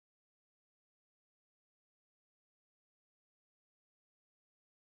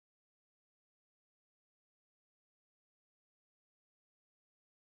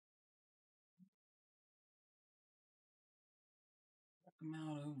Come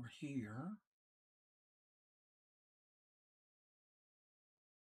out over here.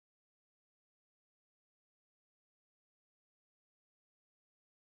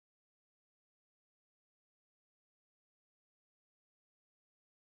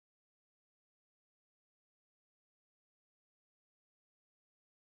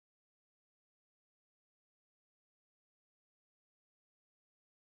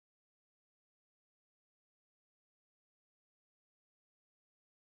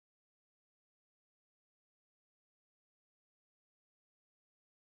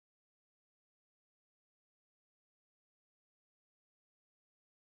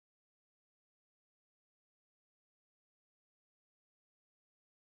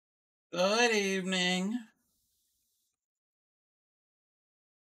 Good evening.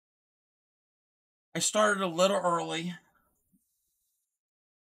 I started a little early.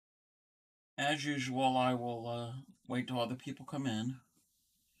 As usual, I will wait till other people come in.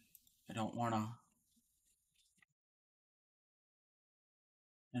 I don't want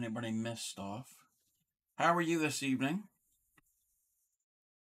anybody miss stuff. How are you this evening?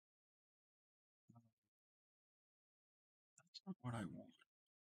 That's not what I want.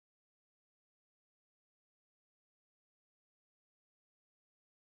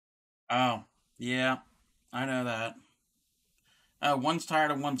 Oh, yeah, I know that. Oh, one's tired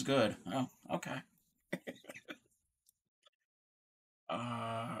and one's good. Oh, okay.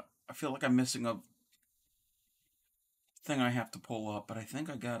 I feel like I'm missing a thing I have to pull up, but I think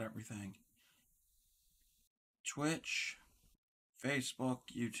I got everything. Twitch, Facebook,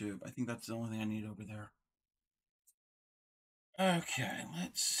 YouTube. I think that's the only thing I need over there. Okay,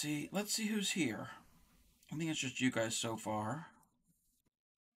 let's see. Let's see who's here. I think it's just you guys so far.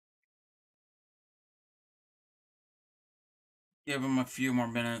 Give them a few more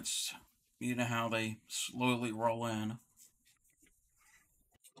minutes. You know how they slowly roll in.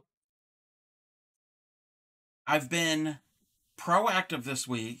 I've been proactive this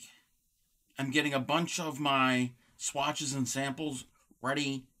week. I'm getting a bunch of my swatches and samples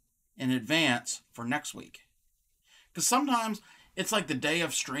ready in advance for next week. Because sometimes it's like the day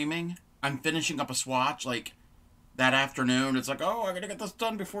of streaming, I'm finishing up a swatch like that afternoon. It's like, oh, I gotta get this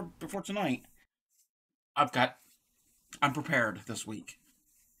done before tonight. I've got I'm prepared this week.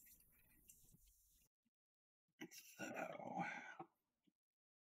 So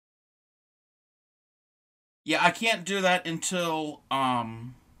yeah, I can't do that until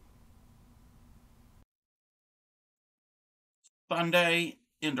Sunday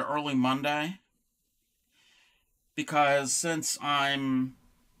into early Monday because since I'm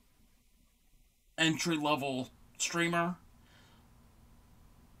entry level streamer,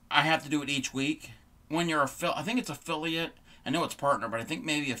 I have to do it each week. When you're I think it's affiliate. I know it's partner, but I think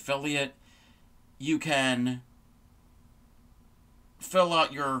maybe affiliate. You can fill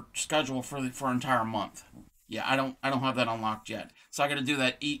out your schedule for an entire month. Yeah, I don't have that unlocked yet, so I got to do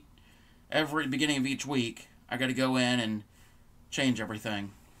that every beginning of each week. I got to go in and change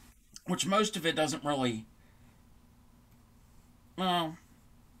everything, which most of it doesn't really. Well,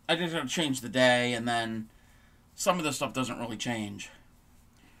 I just got to change the day, and then some of the stuff doesn't really change.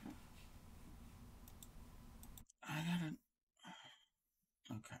 I gotta.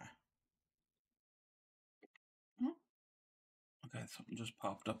 Okay. Okay, something just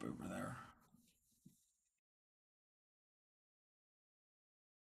popped up over there.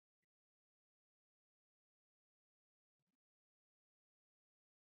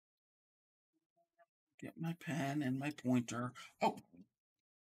 Get my pen and my pointer. Oh,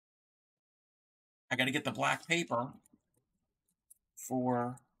 I got to get the black paper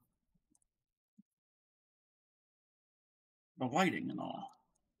for the lighting and all.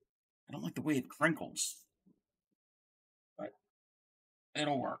 I don't like the way it crinkles, but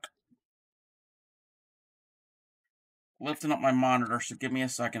it'll work. Lifting up my monitor, so give me a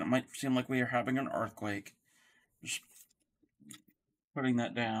second. It might seem like we are having an earthquake. Just putting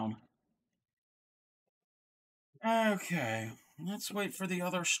that down. Okay, let's wait for the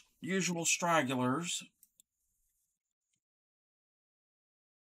other usual stragglers.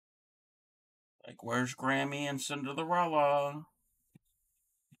 Like, where's Grammy and Cinderella?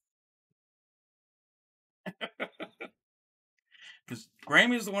 Because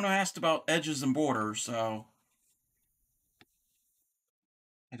Grammy's the one who asked about edges and borders, so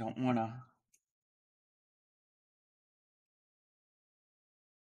I don't want to.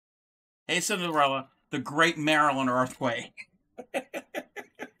 Hey, Cinderella, the Great Maryland Earthquake.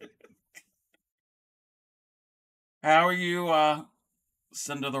 How are you,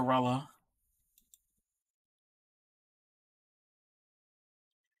 Cinderella?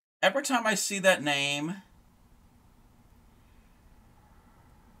 Every time I see that name,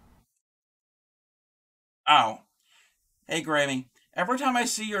 Oh, hey Grammy. Every time I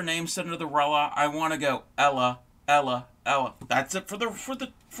see your name Cinderella, I want to go Ella, Ella, Ella. That's it for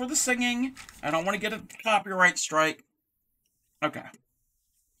the singing. I don't want to get a copyright strike. Okay.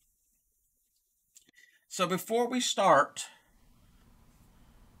 So before we start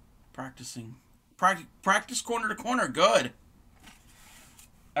practicing, practice corner to corner. Good.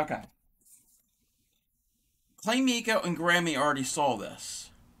 Okay. Clay Miko and Grammy already saw this,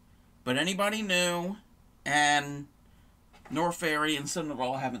 but anybody new and Nor Fairy and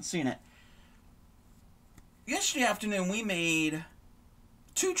Cinderella haven't seen it. Yesterday afternoon, we made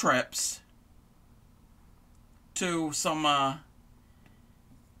 2 trips to some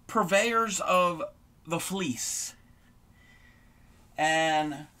purveyors of the fleece.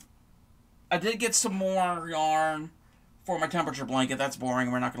 And I did get some more yarn for my temperature blanket. That's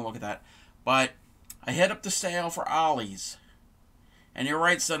boring. We're not going to look at that. But I hit up the sale for Ollie's. And you're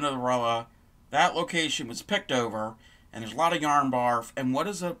right, Cinderella. That location was picked over. And there's a lot of yarn barf. And what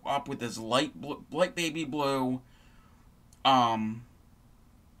is up with this light baby blue Red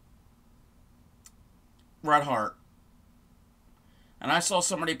Heart? And I saw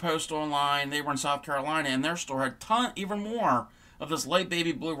somebody post online, they were in South Carolina, and their store had even more of this light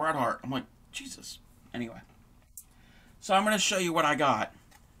baby blue Red Heart. I'm like, Jesus. Anyway. So I'm going to show you what I got.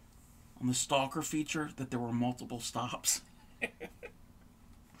 On the stalker feature, that there were multiple stops.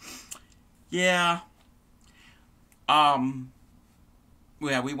 Yeah.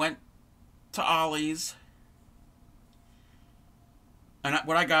 Yeah, we went to Ollie's. And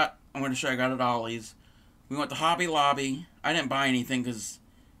what I got, I'm going to show you, I got at Ollie's. We went to Hobby Lobby. I didn't buy anything because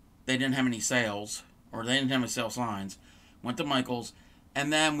they didn't have any sales. Or they didn't have any sale signs. Went to Michael's.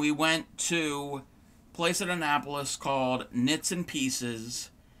 And then we went to a place in Annapolis called Knits and Pieces.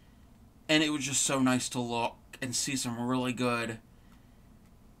 And it was just so nice to look and see some really good,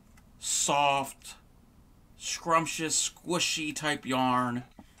 soft, scrumptious, squishy type yarn.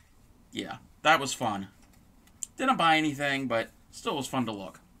 Yeah, that was fun. Didn't buy anything, but still was fun to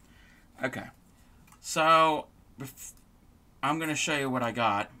look. Okay. So, I'm going to show you what I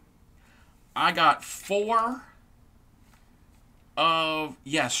got. I got 4 of,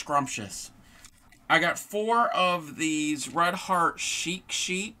 scrumptious. I got 4 of these Red Heart Chic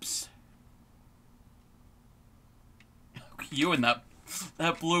Sheeps. You and that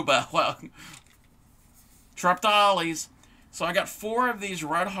blue bell. Well, Trip to Ollie's. So I got 4 of these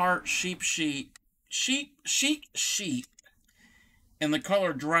Red Heart Chic sheep in the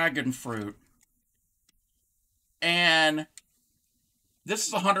color Dragon Fruit. And this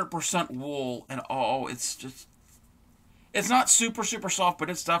is 100% wool, and it's not super soft, but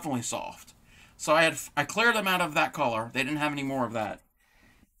it's definitely soft. So I cleared them out of that color. They didn't have any more of that.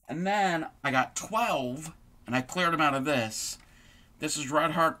 And then I got 12, and I cleared them out of this. This is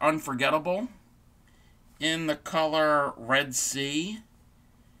Red Heart Unforgettable in the color Red Sea.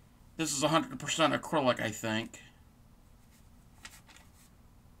 This is 100% acrylic, I think.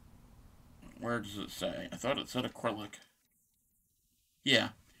 Where does it say? I thought it said acrylic. Yeah.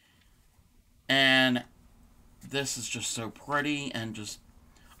 And this is just so pretty and just...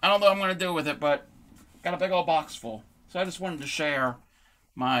 I don't know what I'm going to do with it, but got a big old box full. So I just wanted to share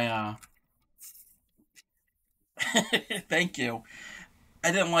my... Thank you.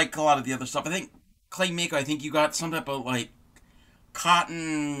 I didn't like a lot of the other stuff. I think, Clay Miko, I think you got some type of, like,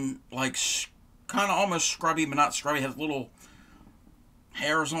 cotton, like, kind of almost scrubby, but not scrubby. Has little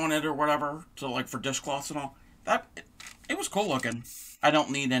hairs on it or whatever, to like for dishcloths and all. It was cool looking. I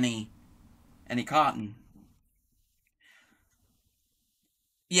don't need any cotton.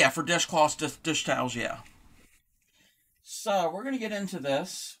 Yeah, for dishcloths, dish towels, yeah. So we're gonna get into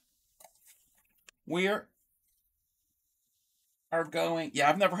this. We are going. Yeah,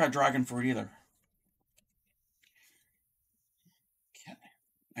 I've never had dragon fruit either. Okay.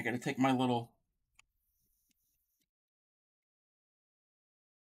 I gotta take my little.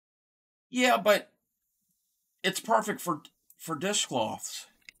 Yeah, but it's perfect for dishcloths.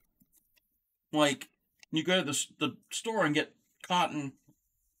 Like, you go to the store and get cotton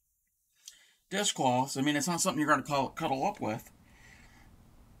dishcloths. I mean, it's not something you're going to cuddle up with.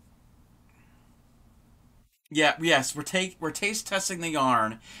 Yeah, yes, we're taste testing the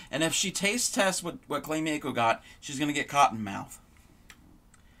yarn, and if she taste tests what Clay Mako got, she's going to get cotton mouth.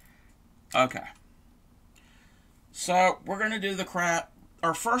 Okay. So, we're going to do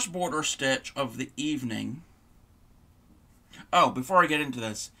our first border stitch of the evening. Oh, before I get into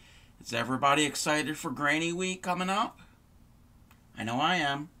this, is everybody excited for Granny Week coming up? I know I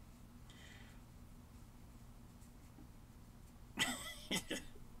am.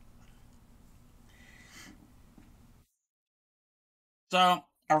 So,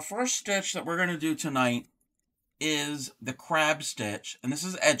 our first stitch that we're going to do tonight is the crab stitch, and this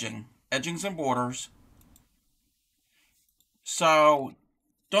is edgings and borders. So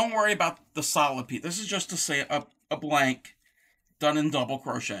don't worry about the solid piece. This is just to say a blank done in double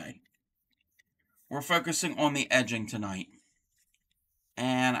crochet. We're focusing on the edging tonight.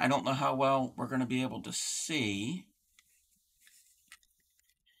 And I don't know how well we're going to be able to see.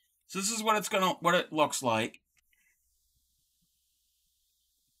 So this is what it looks like.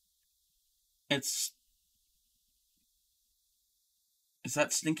 Is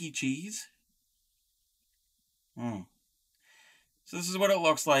that stinky cheese? So this is what it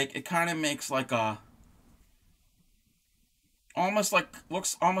looks like. It kind of makes like a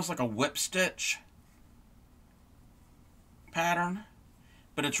looks almost like a whip stitch pattern,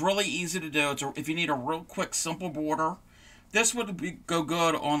 but it's really easy to do. If you need a real quick, simple border, this would go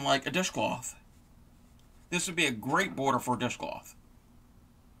good on like a dishcloth. This would be a great border for a dishcloth.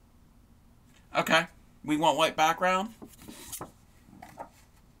 Okay, we want white background.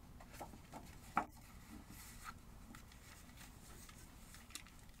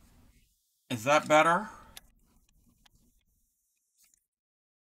 Is that better?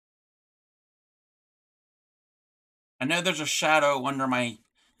 I know there's a shadow under my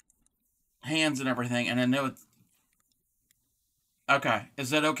hands and everything, and I know it's... Okay,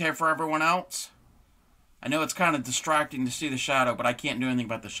 is that okay for everyone else? I know it's kind of distracting to see the shadow, but I can't do anything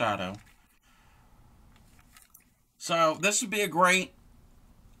about the shadow. So this would be a great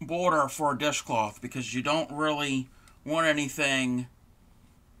border for a dishcloth because you don't really want anything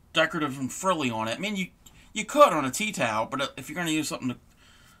decorative and frilly on it. I mean, you could on a tea towel, but if you're going to use something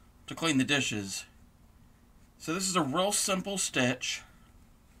to clean the dishes. So this is a real simple stitch.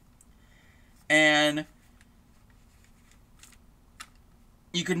 And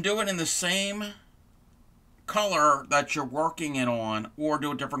you can do it in the same color that you're working it on, or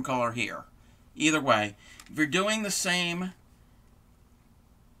do a different color here. Either way, if you're doing the same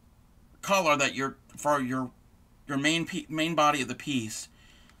color that for your main body of the piece,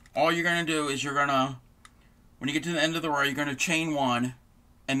 all you're going to do is you're going to, when you get to the end of the row, you're going to chain one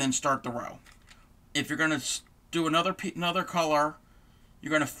and then start the row. If you're going to do another color, you're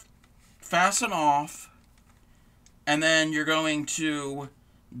going to fasten off, and then you're going to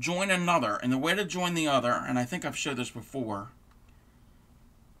join another. And the way to join the other, and I think I've showed this before,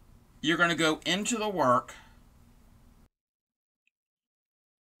 you're going to go into the work,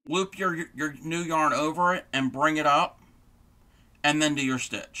 loop your new yarn over it, and bring it up, and then do your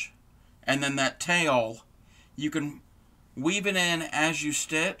stitch. And then that tail, you can weave it in as you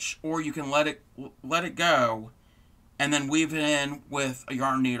stitch, or you can let it go, and then weave it in with a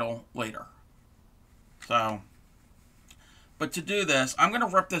yarn needle later. So, but to do this, I'm going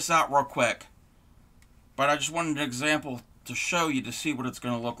to rip this out real quick. But I just wanted an example to show you to see what it's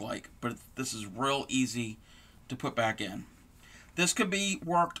going to look like. But this is real easy to put back in. This could be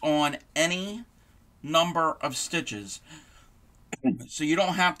worked on any number of stitches. So you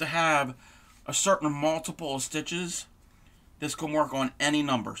don't have to have a certain multiple of stitches. This can work on any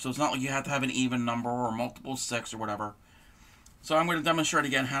number. So it's not like you have to have an even number or multiple 6 or whatever. So I'm going to demonstrate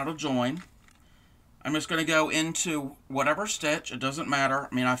again how to join. I'm just going to go into whatever stitch. It doesn't matter.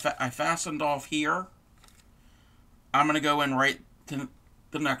 I mean, I fastened off here. I'm going to go in right to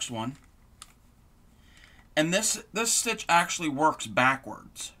the next one. And this stitch actually works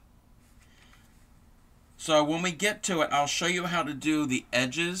backwards. So when we get to it, I'll show you how to do the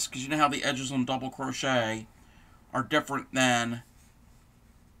edges, because you know how the edges on double crochet are different than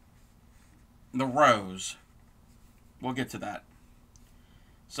the rows. We'll get to that.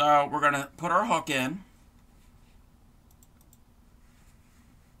 So we're going to put our hook in.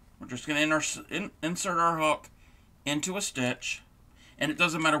 We're just going to insert our hook into a stitch. And it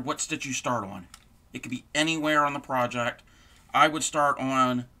doesn't matter what stitch you start on. It could be anywhere on the project. I would start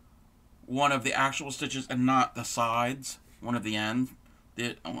on one of the actual stitches and not the sides, one of the ends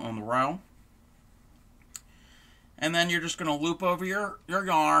on the row. And then you're just going to loop over your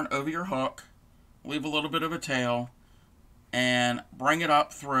yarn, over your hook, leave a little bit of a tail, and bring it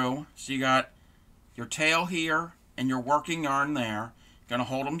up through. So you got your tail here and your working yarn there. Going to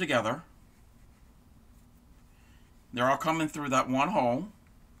hold them together. They're all coming through that one hole.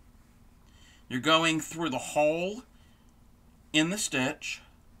 You're going through the hole in the stitch,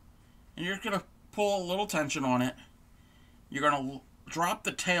 and you're going to pull a little tension on it. You're going to drop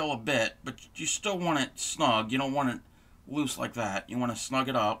the tail a bit, but you still want it snug. You don't want it loose like that. You want to snug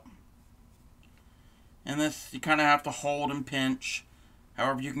it up. And this, you kind of have to hold and pinch,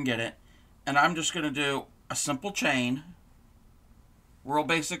 however you can get it. And I'm just going to do a simple chain, real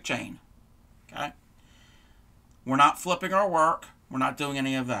basic chain. Okay? We're not flipping our work. We're not doing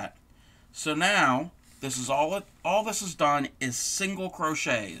any of that. So now, This is all this is done is single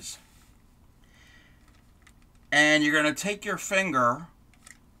crochets. And you're going to take your finger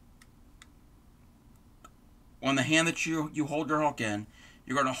on the hand that you hold your hook in.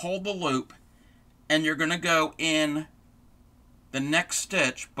 You're going to hold the loop, and you're going to go in the next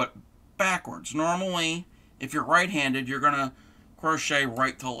stitch, but backwards. Normally, if you're right-handed, you're going to crochet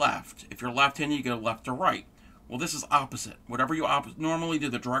right to left. If you're left-handed, you go left to right. Well, this is opposite. Whatever you normally do,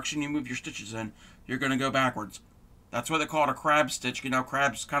 the direction you move your stitches in, you're going to go backwards. That's why they call it a crab stitch. You know,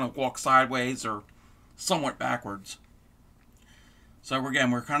 crabs kind of walk sideways or somewhat backwards. So again,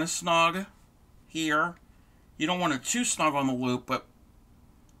 we're kind of snug here. You don't want it too snug on the loop, but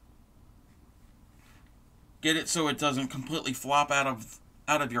get it so it doesn't completely flop out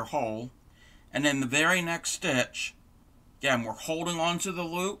of your hole. And then the very next stitch, again, we're holding onto the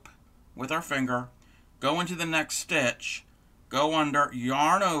loop with our finger, go into the next stitch, go under,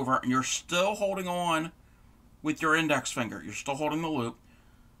 yarn over, and you're still holding on with your index finger. You're still holding the loop.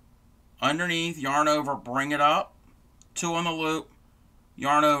 Underneath, yarn over, bring it up, 2 on the loop,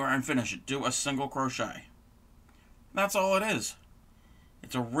 yarn over, and finish it. Do a single crochet. That's all it is.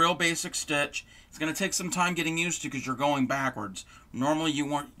 It's a real basic stitch. It's going to take some time getting used to because you're going backwards. Normally you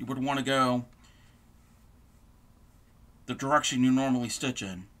would want to go the direction you normally stitch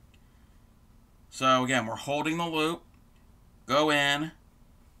in. So again, we're holding the loop, go in,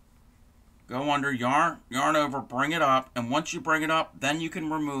 go under, yarn over, bring it up, and once you bring it up, then you can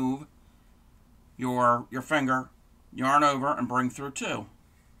remove your finger, yarn over, and bring through 2.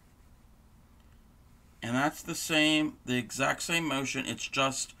 And that's the exact same motion. It's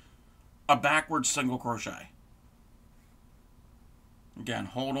just a backwards single crochet. Again,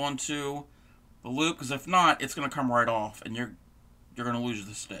 hold on to the loop, because if not, it's going to come right off, and you're going to lose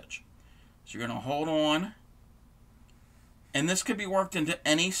the stitch. So you're going to hold on, and this could be worked into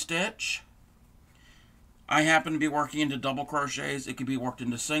any stitch. I happen to be working into double crochets. It could be worked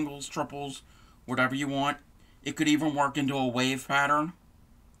into singles, triples, whatever you want. It could even work into a wave pattern.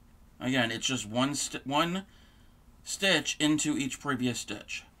 Again, it's just one stitch into each previous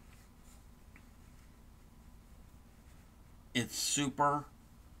stitch. It's super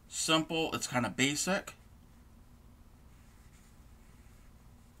simple. It's kind of basic.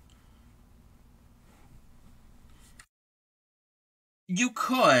 You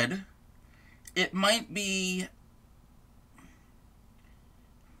could. It might be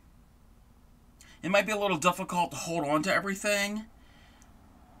a little difficult to hold on to everything.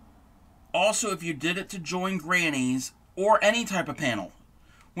 Also, if you did it to join grannies or any type of panel.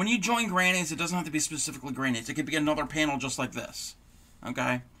 When you join grannies, it doesn't have to be specifically grannies. It could be another panel just like this.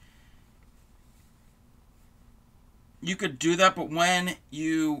 Okay? You could do that, but when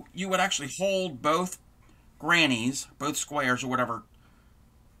you would actually hold both grannies, both squares or whatever,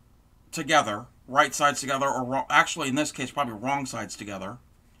 together, right sides together, or wrong, actually in this case probably wrong sides together,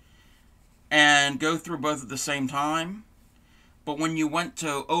 and go through both at the same time. But when you went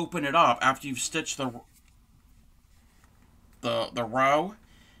to open it up after you've stitched the row,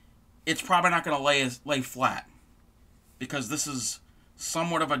 it's probably not going to lay flat, because this is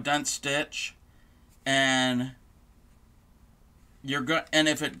somewhat of a dense stitch, and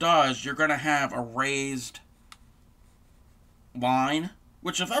if it does, you're going to have a raised line.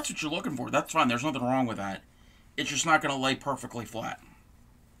 Which, if that's what you're looking for, that's fine. There's nothing wrong with that. It's just not going to lay perfectly flat.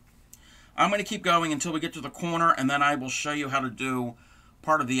 I'm going to keep going until we get to the corner, and then I will show you how to do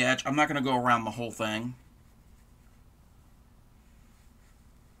part of the edge. I'm not going to go around the whole thing.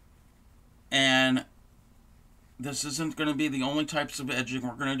 And this isn't going to be the only types of edging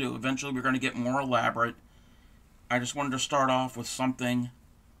we're going to do. Eventually, we're going to get more elaborate. I just wanted to start off with something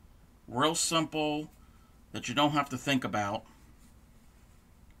real simple that you don't have to think about.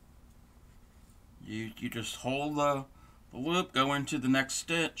 You just hold the loop, go into the next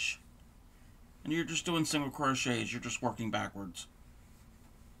stitch, and you're just doing single crochets. You're just working backwards.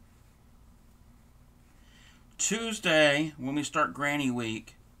 Tuesday, when we start Granny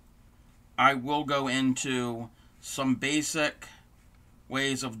Week, I will go into some basic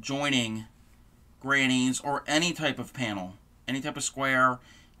ways of joining grannies or any type of panel, any type of square,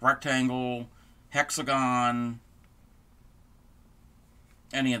 rectangle, hexagon,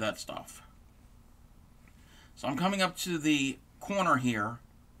 any of that stuff. So I'm coming up to the corner here,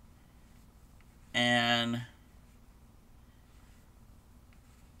 and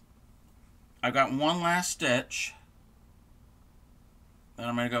I've got one last stitch that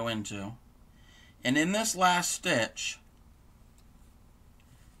I'm going to go into. And in this last stitch,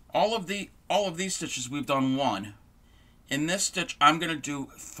 all of these stitches we've done 1. In this stitch I'm going to do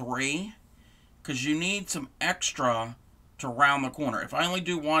 3, because you need some extra to round the corner. If I only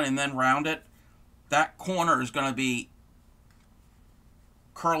do 1 and then round it, that corner is going to be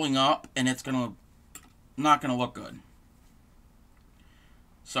curling up, and it's not going to look good.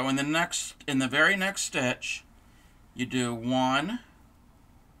 So in the very next stitch, you do 1.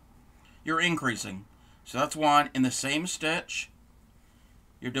 You're increasing. So that's 1. In the same stitch,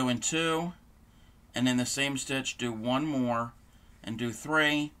 you're doing 2. And in the same stitch, do 1 more and do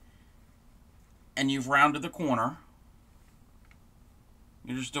 3. And you've rounded the corner.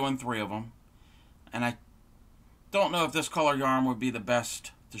 You're just doing 3 of them. And I don't know if this color yarn would be the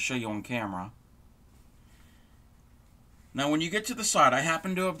best to show you on camera. Now when you get to the side, I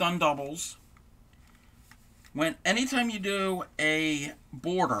happen to have done doubles. Anytime you do a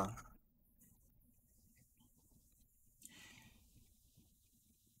border,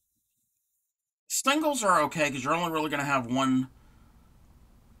 singles are okay because you're only really going to have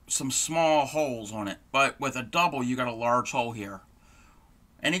some small holes on it. But with a double, you got a large hole here.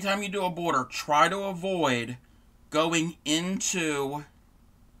 Anytime you do a border, try to avoid going into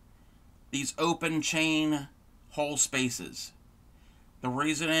these open chain hole spaces. The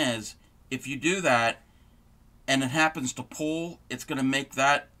reason is, if you do that and it happens to pull, it's going to make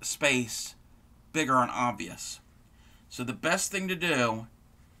that space bigger and obvious. So the best thing to do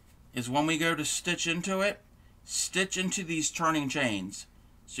is when we go to stitch into it, stitch into these turning chains.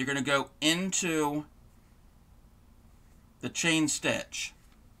 So you're going to go into the chain stitch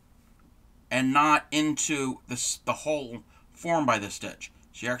and not into the hole formed by the stitch.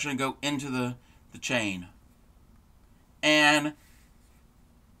 So you actually go into the chain. And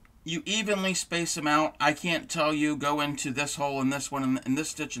you evenly space them out. I can't tell you go into this hole and this one and this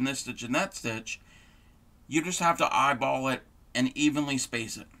stitch and this stitch and that stitch. You just have to eyeball it and evenly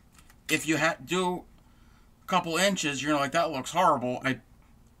space it. If you do a couple inches, you're like, that looks horrible.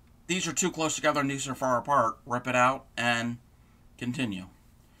 These are too close together and these are far apart. Rip it out and continue.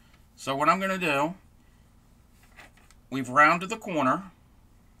 So what I'm going to do, we've rounded the corner,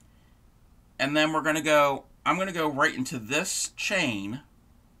 and then I'm going to go right into this chain.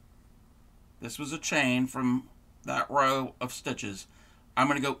 This was a chain from that row of stitches. I'm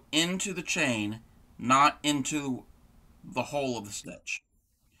going to go into the chain, not into the hole of the stitch.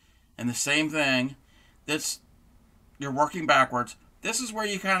 And the same thing, you're working backwards. This is where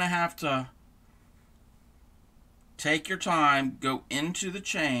you kind of have to take your time, go into the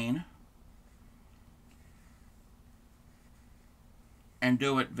chain, and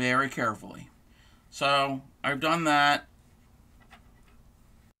do it very carefully. So I've done that.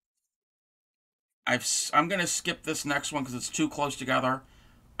 I'm going to skip this next one because it's too close together.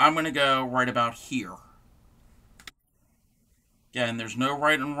 I'm going to go right about here. Again, there's no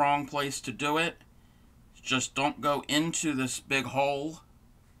right and wrong place to do it. Just don't go into this big hole.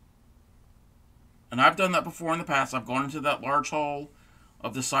 And I've done that before in the past. I've gone into that large hole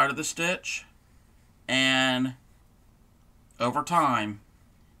of the side of the stitch, and over time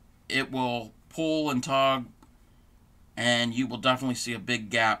it will pull and tug, and you will definitely see a big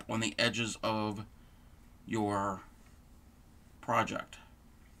gap on the edges of your project.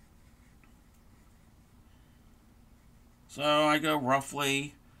 So I go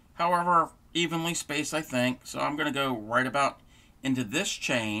roughly, however evenly spaced I think. So I'm going to go right about into this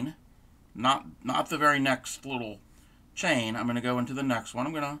chain, not the very next little chain. I'm going to go into the next one.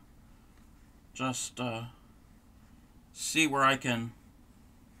 I'm going to just see where I can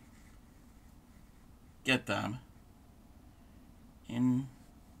get them. And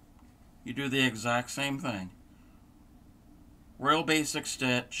you do the exact same thing. Real basic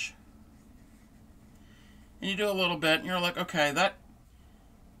stitch. And you do a little bit, and you're like, okay, that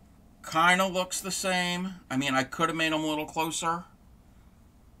kind of looks the same. I mean, I could have made them a little closer.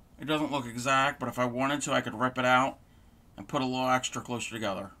 It doesn't look exact, but if I wanted to, I could rip it out and put a little extra closer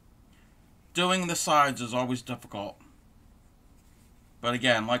together. Doing the sides is always difficult. But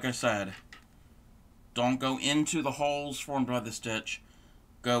again, like I said, don't go into the holes formed by the stitch.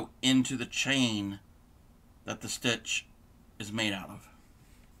 Go into the chain that the stitch is made out of.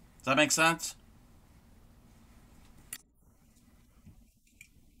 Does that make sense?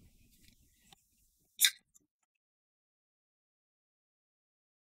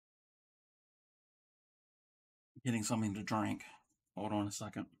 Getting something to drink. Hold on a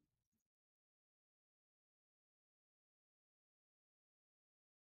second.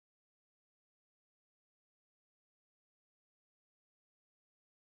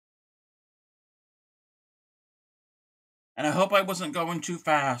 And I hope I wasn't going too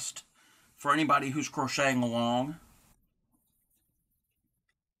fast for anybody who's crocheting along.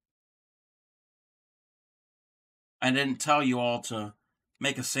 I didn't tell you all to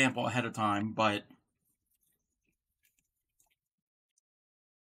make a sample ahead of time, but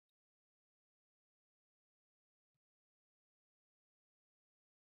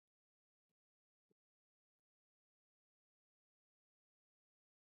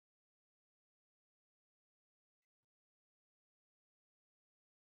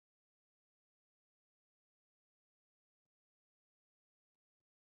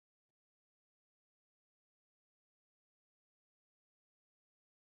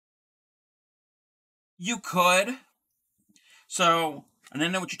You could. So, and I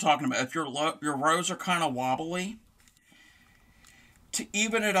know what you're talking about. If your rows are kind of wobbly, to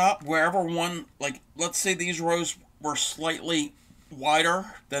even it up, wherever one, like, let's say these rows were slightly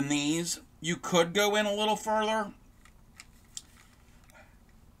wider than these, you could go in a little further.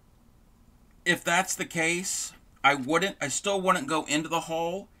 If that's the case, I still wouldn't go into the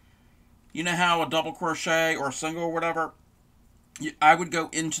hole. You know how a double crochet or a single or whatever, I would go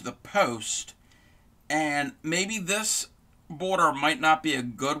into the post, and maybe this border might not be a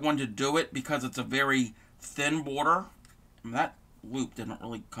good one to do it because it's a very thin border. And that loop didn't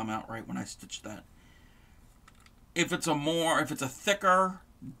really come out right when I stitched that. If it's a thicker,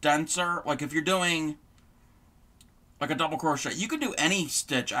 denser, like if you're doing like a double crochet, you could do any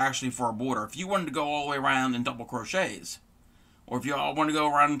stitch actually for a border. If you wanted to go all the way around in double crochets, or if you all want to go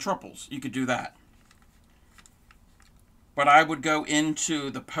around in triples, you could do that. But I would go into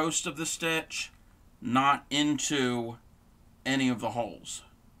the post of the stitch, not into any of the holes.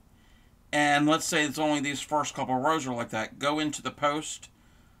 And let's say it's only these first couple rows are like that. Go into the post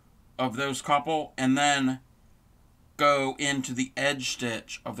of those couple, and then go into the edge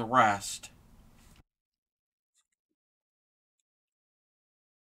stitch of the rest.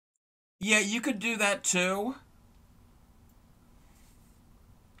 Yeah, you could do that too.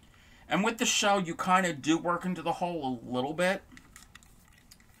 And with the shell, you kind of do work into the hole a little bit.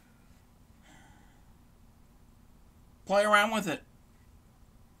 Play around with it.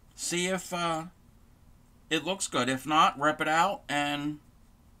 See if it looks good. If not, rip it out and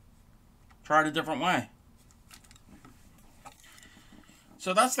try it a different way.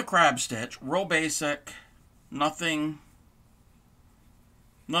 So that's the crab stitch. Real basic. Nothing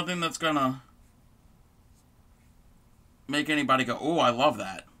that's gonna make anybody go, oh, I love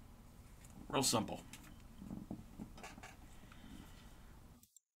that. Real simple.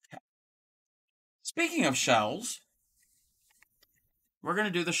 Speaking of shells, we're going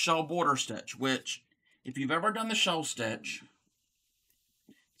to do the shell border stitch, which, if you've ever done the shell stitch,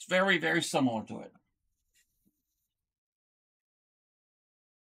 it's very, very similar to it.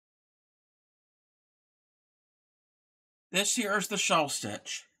 This here is the shell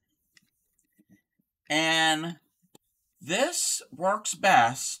stitch. And this works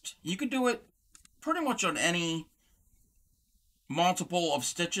best. You could do it pretty much on any multiple of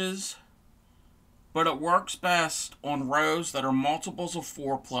stitches, but it works best on rows that are multiples of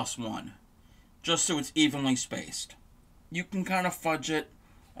 4 plus 1, just so it's evenly spaced. You can kind of fudge it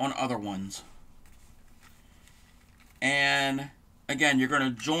on other ones. And again, you're going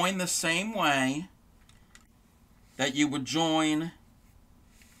to join the same way that you would join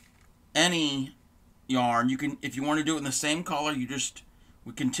any yarn. You can, if you want to do it in the same color, you just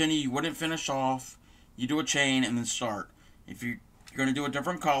would continue. You wouldn't finish off. You do a chain and then start. If you're going to do a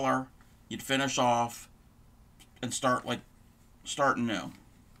different color, you'd finish off and start new.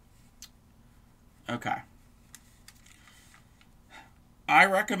 Okay. I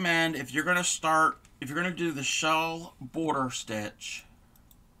recommend if you're going to do the shell border stitch,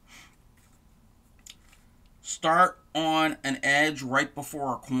 start on an edge right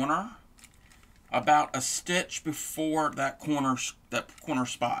before a corner, about a stitch before that corner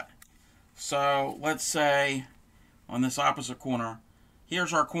spot. So let's say on this opposite corner,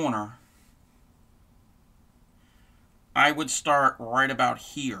 here's our corner. I would start right about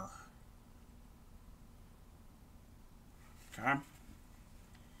here. Okay.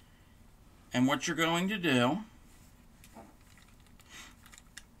 And what you're going to do,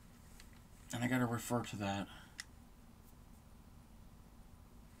 and I got to refer to that.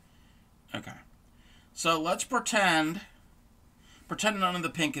 Okay. So let's pretend none of the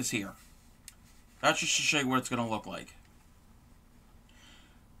pink is here. That's just to show you what it's going to look like.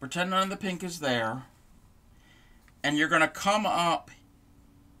 Pretend none of the pink is there. And you're going to come up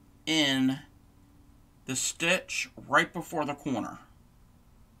in the stitch right before the corner.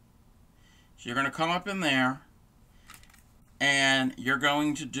 So you're going to come up in there, and you're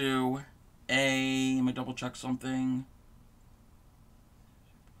going to do a, let me double check something.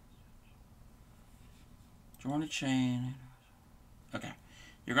 Join a chain. Okay.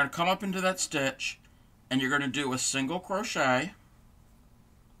 You're going to come up into that stitch, and you're going to do a single crochet.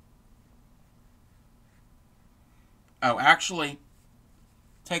 Oh, actually,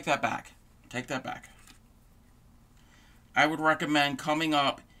 take that back. Take that back. I would recommend coming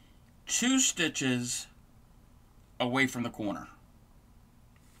up 2 stitches away from the corner.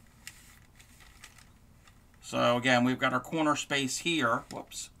 So again, we've got our corner space here.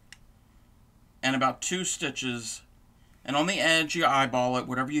 Whoops. And about 2 stitches. And on the edge, you eyeball it,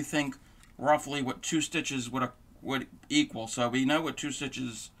 whatever you think roughly what 2 stitches would equal. So we know what 2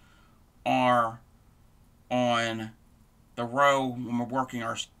 stitches are on the row when we're working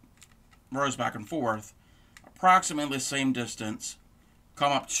our rows back and forth, approximately the same distance,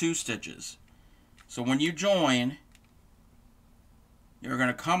 come up 2 stitches. So when you join, you're going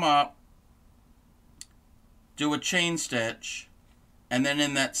to come up, do a chain stitch, and then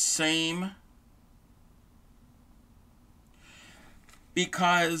in that same,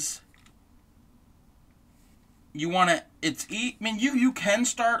 because you want to, I mean, you can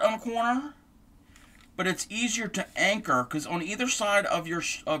start on a corner, but it's easier to anchor because on either side of your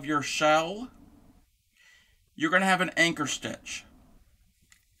shell, you're going to have an anchor stitch.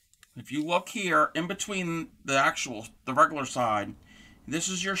 If you look here, in between the regular side, this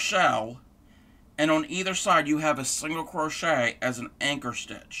is your shell, and on either side you have a single crochet as an anchor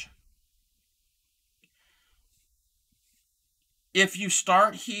stitch. If you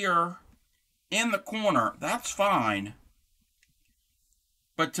start here in the corner, that's fine.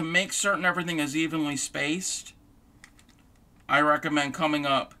 But to make certain everything is evenly spaced, I recommend coming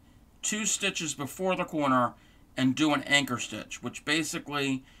up 2 stitches before the corner and do an anchor stitch, which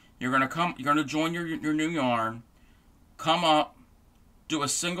basically you're going to join your new yarn, come up, do a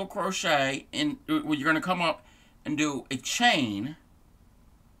single crochet you're going to come up and do a chain.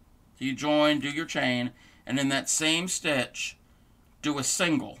 So you join, do your chain, and in that same stitch do a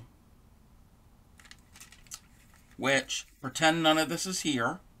single, which pretend none of this is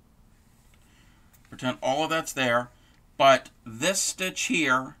here, pretend all of that's there, but this stitch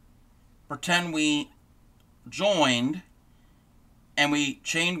here, pretend we joined and we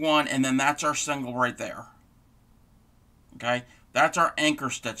chained 1, and then that's our single right there. Okay, that's our anchor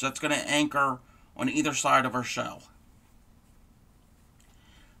stitch. That's going to anchor on either side of our shell.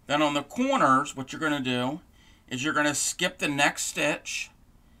 Then on the corners, what you're going to do is you're going to skip the next stitch,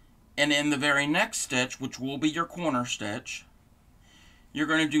 and in the very next stitch, which will be your corner stitch, you're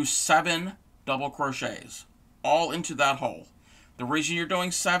going to do 7 double crochets all into that hole. The reason you're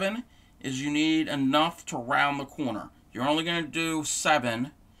doing 7 is you need enough to round the corner. You're only going to do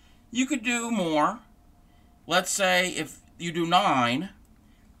 7. You could do more. Let's say if you do 9,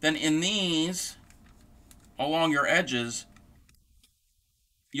 then in these, along your edges,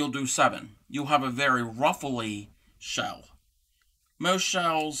 you'll do 7. You'll have a very ruffly shell. Most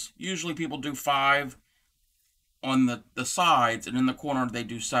shells, usually people do 5 on the sides, and in the corner they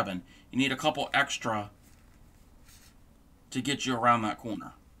do 7. You need a couple extra to get you around that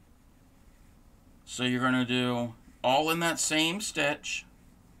corner. So you're going to do all in that same stitch.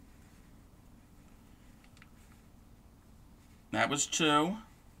 That was 2,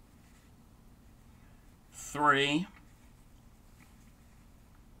 3,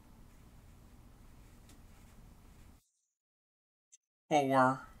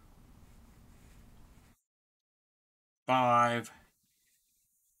 4, 5,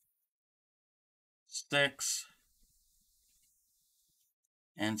 6,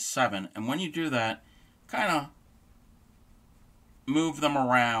 and 7. And when you do that, kind of move them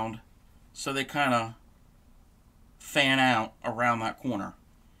around so they kind of fan out around that corner.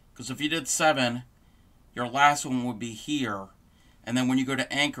 Because if you did 7, your last one would be here, and then when you go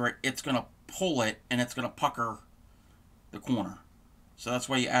to anchor it, it's going to pull it and it's going to pucker the corner. So that's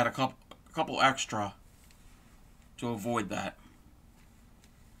why you add a couple extra to avoid that.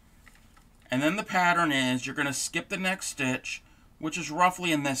 And then the pattern is you're going to skip the next stitch, which is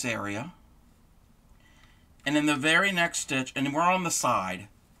roughly in this area. And in the very next stitch, and we're on the side.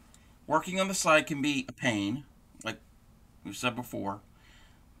 Working on the side can be a pain, like we've said before.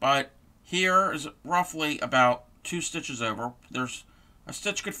 But here is roughly about 2 stitches over. There's a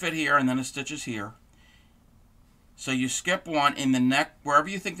stitch could fit here, and then a stitch is here. So you skip 1 in the neck, wherever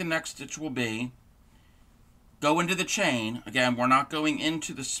you think the next stitch will be. Go into the chain. Again, we're not going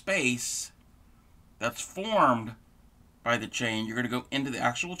into the space that's formed by the chain. You're going to go into the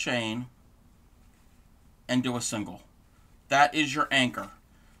actual chain and do a single. That is your anchor.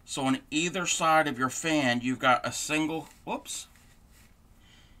 So on either side of your fan, you've got a single, whoops.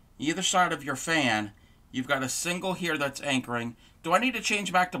 Either side of your fan, you've got a single here that's anchoring. Do I need to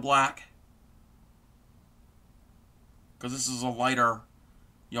change back to black? Because this is a lighter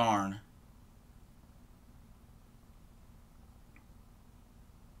yarn.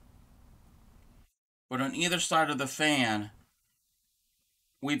 But on either side of the fan,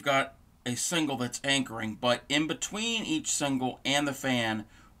 we've got a single that's anchoring, but in between each single and the fan,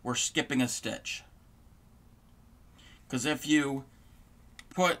 we're skipping a stitch. Because if you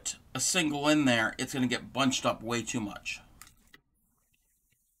put a single in there, it's going to get bunched up way too much.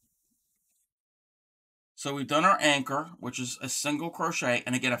 So we've done our anchor, which is a single crochet,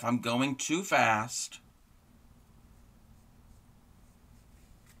 and again, if I'm going too fast,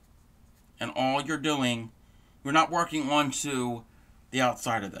 and all you're doing We're not working onto the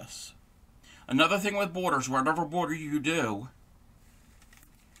outside of this. Another thing with borders, whatever border you do,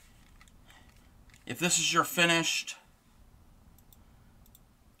 if this is your finished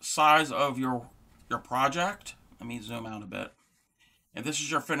size of your project, let me zoom out a bit. If this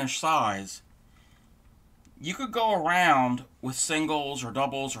is your finished size, you could go around with singles or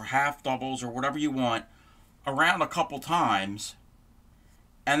doubles or half doubles or whatever you want around a couple times,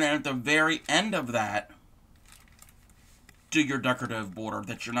 and then at the very end of that, do your decorative border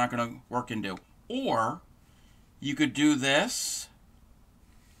that you're not going to work into. Or you could do this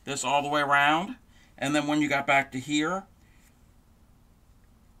all the way around, and then when you got back to here,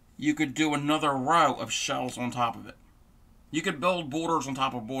 you could do another row of shells on top of it. You could build borders on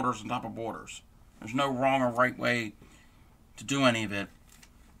top of borders on top of borders. There's no wrong or right way to do any of it.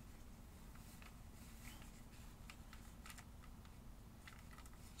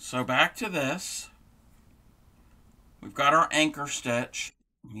 So back to this. We've got our anchor stitch.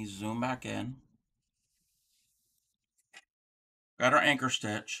 Let me zoom back in. Got our anchor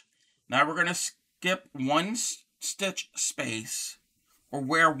stitch. Now we're going to skip one stitch space, or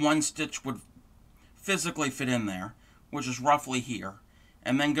where one stitch would physically fit in there, which is roughly here,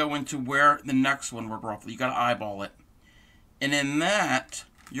 and then go into where the next one would roughly. You got to eyeball it. And in that,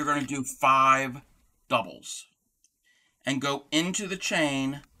 you're going to do 5 doubles and go into the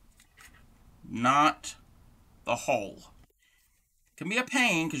chain, not the hole. It can be a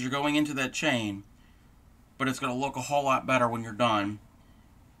pain because you're going into that chain, but it's going to look a whole lot better when you're done.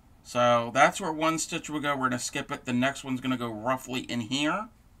 So that's where one stitch will go. We're going to skip it. The next one's going to go roughly in here.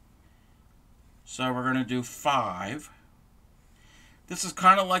 So we're going to do 5. This is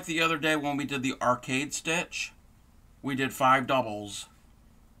kind of like the other day when we did the arcade stitch. We did 5 doubles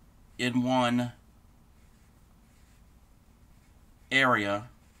in one area,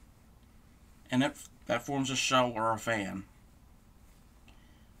 and that forms a shell or a fan.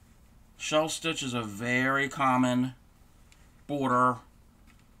 Shell stitch is a very common border,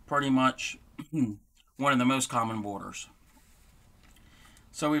 pretty much one of the most common borders.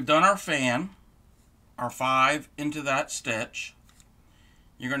 So we've done our fan, our 5 into that stitch.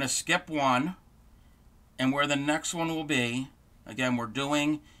 You're going to skip one, and where the next one will be, again, we're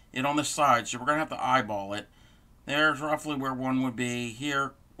doing it on the side, so we're going to have to eyeball it. There's roughly where one would be.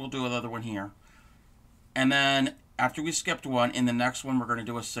 Here, we'll do another one here. And then after we skipped one, in the next one, we're going to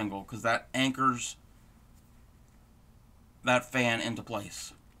do a single, because that anchors that fan into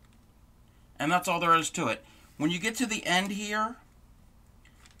place. And that's all there is to it. When you get to the end here,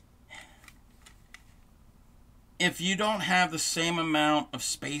 if you don't have the same amount of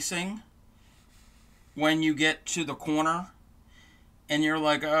spacing when you get to the corner, and you're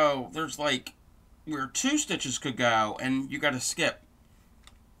like, oh, there's like where 2 stitches could go, and you got to skip,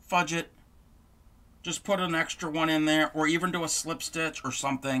 fudge it. Just put an extra one in there, or even do a slip stitch or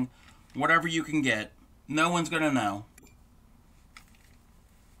something, whatever you can get. No one's going to know.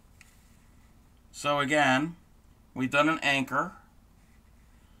 So again, we've done an anchor.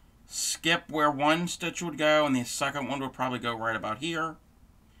 Skip where one stitch would go, and the second one would probably go right about here.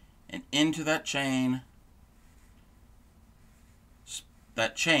 And into that chain,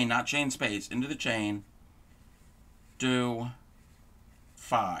 not chain space, into the chain, do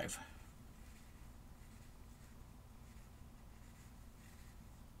 5.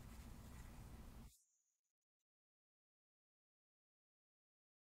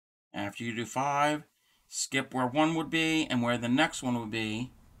 After you do 5, skip where one would be and where the next one would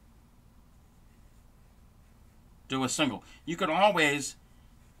be. Do a single. You can always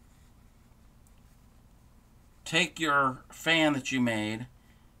take your fan that you made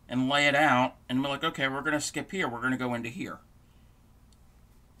and lay it out and be like, okay, we're going to skip here. We're going to go into here.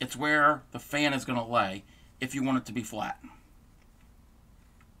 It's where the fan is going to lay if you want it to be flat.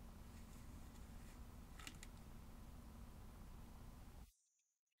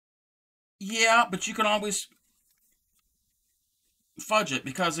 Yeah, but you can always fudge it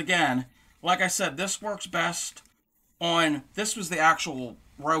because, again, like I said, this works best on, this was the actual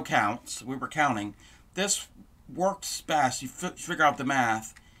row counts we were counting. This works best, you figure out the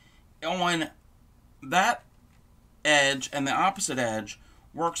math, on that edge, and the opposite edge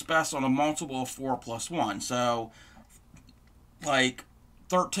works best on a multiple of 4 plus 1. So, like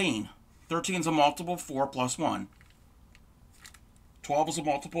 13. 13 is a multiple of 4 plus 1. 12 is a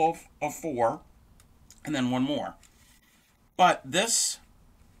multiple of 4, and then one more. But this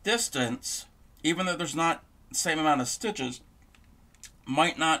distance, even though there's not the same amount of stitches,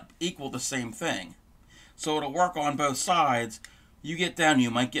 might not equal the same thing. So it'll work on both sides. You get down,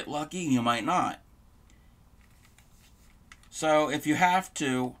 you might get lucky, you might not. So if you have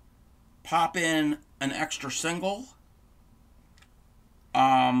to, pop in an extra single,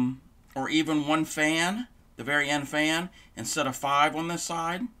 or even one fan, the very end fan, instead of 5 on this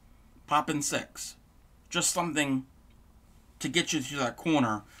side, pop in 6. Just something to get you to that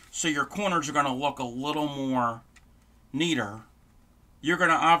corner, so your corners are going to look a little more neater. You're going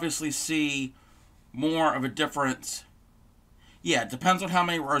to obviously see more of a difference. Yeah, it depends on how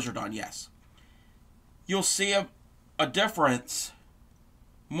many rows are done, yes. You'll see a difference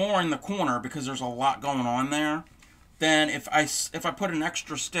more in the corner because there's a lot going on there than if I put an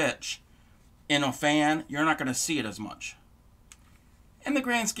extra stitch in a fan. You're not going to see it as much. In the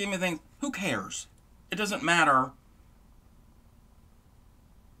grand scheme of things, who cares? It doesn't matter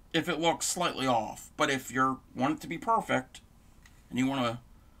if it looks slightly off. But if you want it to be perfect and you want to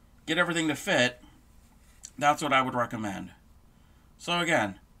get everything to fit, that's what I would recommend. So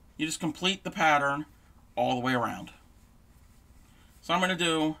again, you just complete the pattern all the way around. So I'm going to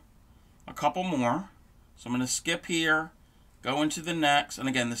do a couple more. So I'm going to skip here, go into the next, and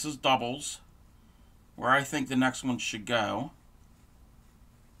again, this is doubles, where I think the next one should go.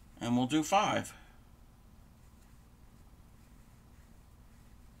 And we'll do 5.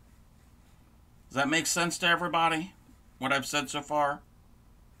 Does that make sense to everybody, what I've said so far?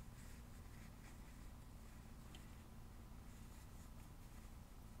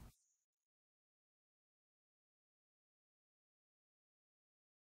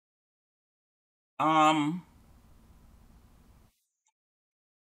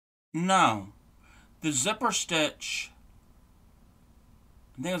 No. The zipper stitch,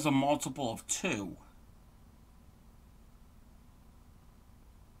 I think it's a multiple of 2.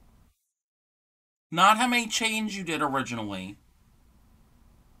 Not how many chains you did originally.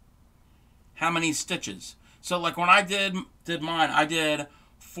 How many stitches. So like when I did mine, I did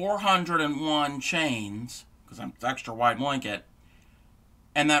 401 chains, because I'm extra wide blanket.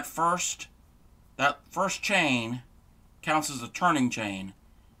 And that first chain counts as a turning chain.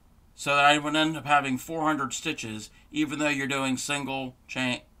 So that I would end up having 400 stitches, even though you're doing single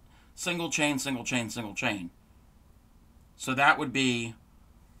chain, single chain, single chain, single chain. So that would be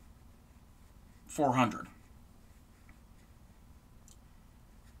 400.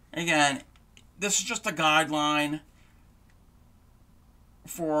 Again, this is just a guideline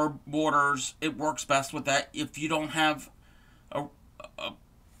for borders. It works best with that. If you don't have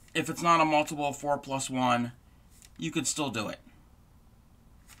if it's not a multiple of 4 plus 1, you could still do it.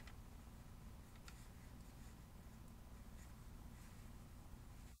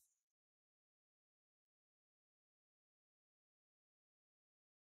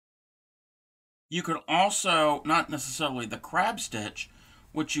 You could also, not necessarily the crab stitch,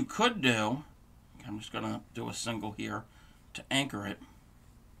 what you could do, I'm just going to do a single here to anchor it.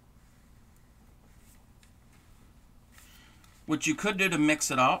 What you could do to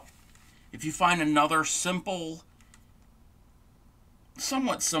mix it up, if you find another simple,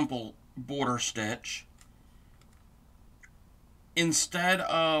 somewhat simple border stitch, instead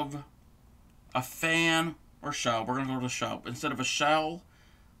of a fan or shell, we're going to go to shell, instead of a shell,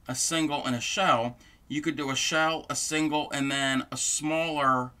 a single, and a shell, you could do a shell, a single, and then a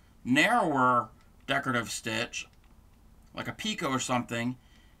smaller, narrower decorative stitch, like a Picot or something,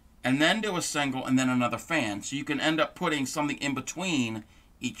 and then do a single and then another fan. So you can end up putting something in between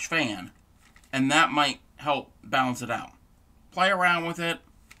each fan, and that might help balance it out. Play around with it,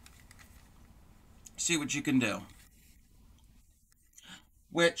 see what you can do.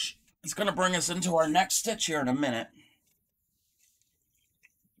 Which is going to bring us into our next stitch here in a minute.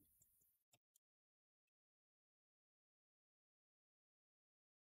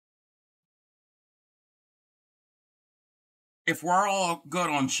 If we're all good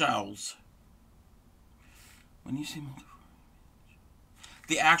on shells, when you see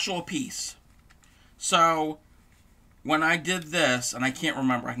the actual piece. So when I did this, and I can't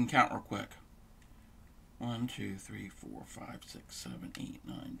remember, I can count real quick. 1, 2, 3, 4, 5, 6, 7, 8,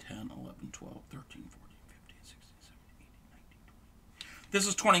 9, 10, 11, 12, 13, 14, 15, 16, 17, 18, 19, 20. This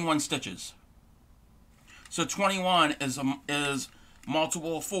is 21 stitches. So 21 is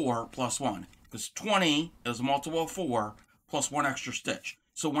multiple of 4 plus 1. Because 20 is a multiple of 4 plus 1 extra stitch.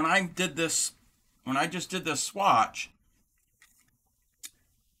 So when I did this, when I just did this swatch,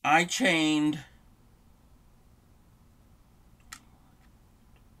 I chained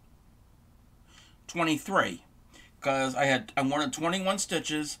 23 because I wanted 21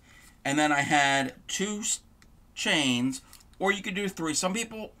 stitches, and then I had 2 chains, or you could do 3. Some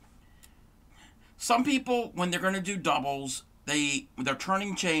people when they're going to do doubles, their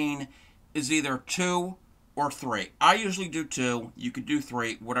turning chain is either 2 or 3. I usually do 2. You could do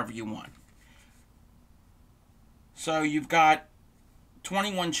 3, whatever you want. So you've got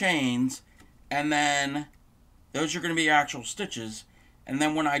 21 chains, And then those are going to be actual stitches. And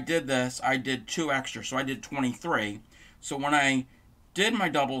then when I did this, I did 2 extra, so I did 23. So when I did my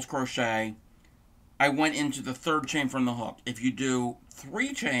doubles crochet, I went into the 3rd chain from the hook. If you do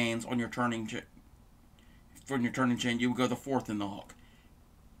 3 chains on your turning chain, you would go the 4th in the hook.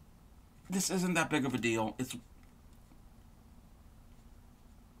 This isn't that big of a deal. It's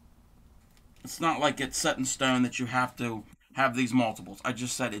not like it's set in stone that you have to have these multiples. I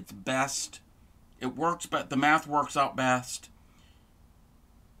just said it's best. It works, but the math works out best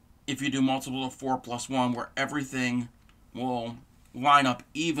if you do multiple of 4 plus 1, where everything will line up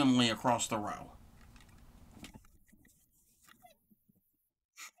evenly across the row.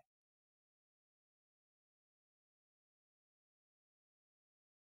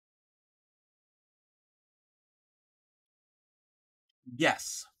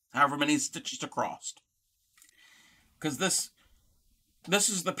 Yes, however many stitches across. Because this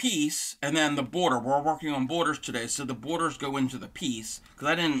is the piece, and then the border. We're working on borders today, so the borders go into the piece. Because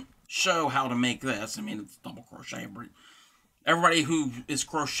I didn't show how to make this. I mean, it's double crochet. Everybody who is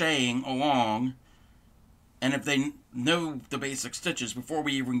crocheting along, and if they know the basic stitches, before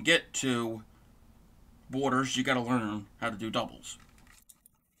we even get to borders, you got to learn how to do doubles.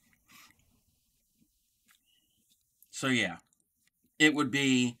 So yeah, it would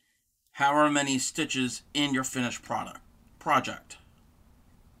be however many stitches in your finished project.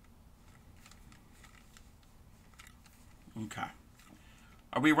 Okay.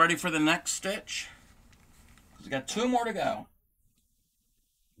 Are we ready for the next stitch? We got 2 more to go.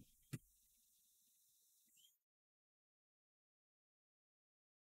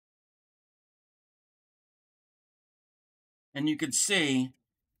 And you could see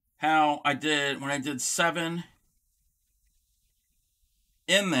how I did when I did 7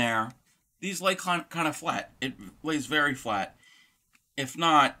 in there. These lay kind of flat. It lays very flat. If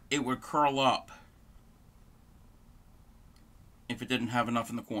not, it would curl up if it didn't have enough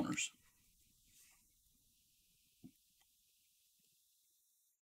in the corners.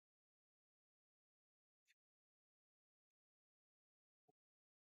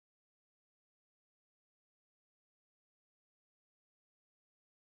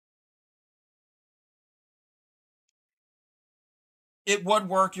 It would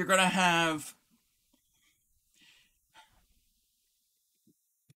work. You're going to have...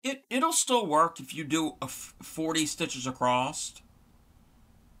 It'll still work if you do 40 stitches across.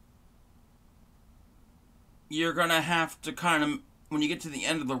 You're going to have to kind of, when you get to the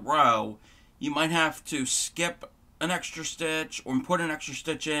end of the row, you might have to skip an extra stitch or put an extra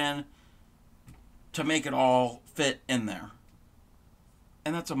stitch in to make it all fit in there.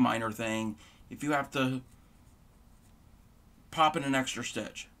 And that's a minor thing. If you have to pop in an extra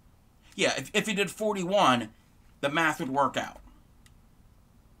stitch. Yeah, if you did 41, the math would work out.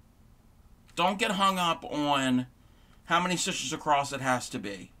 Don't get hung up on how many stitches across it has to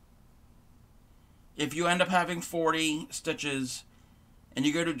be. If you end up having 40 stitches and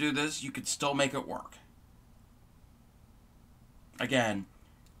you go to do this, you could still make it work. Again,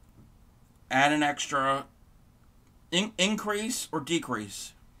 add an extra, increase or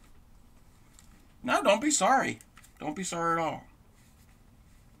decrease. No, don't be sorry. Don't be sorry at all.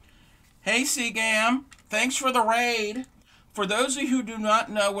 Hey, Seagam, thanks for the raid. For those of you who do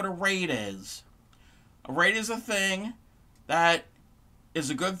not know what a raid is a thing that is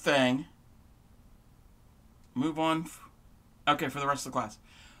a good thing. Move on. Okay, for the rest of the class.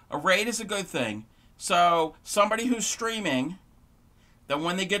 A raid is a good thing. So, somebody who's streaming, that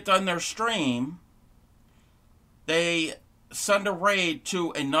when they get done their stream, they send a raid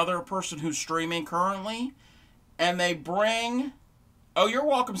to another person who's streaming currently, and they bring... Oh, you're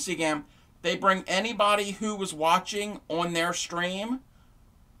welcome, Seagam. They bring anybody who was watching on their stream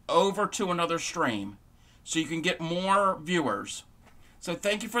over to another stream, so you can get more viewers. So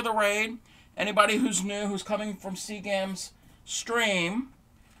thank you for the raid. Anybody who's new, who's coming from Seagam's stream,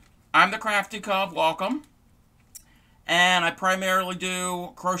 I'm the Crafty Cub. Welcome. And I primarily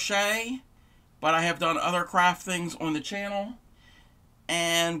do crochet, but I have done other craft things on the channel.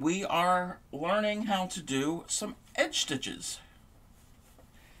 And we are learning how to do some edge stitches.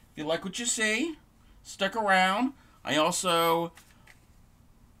 If you like what you see, stick around. I also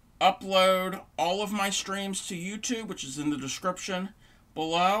upload all of my streams to YouTube, which is in the description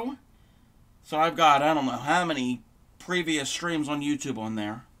below. So I've got, I don't know how many previous streams on YouTube on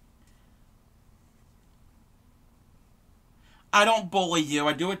there. I don't bully you.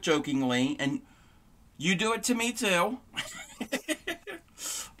 I do it jokingly, and you do it to me too.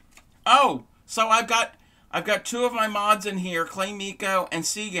 Oh, so I've got 2 of my mods in here, Clay Miko and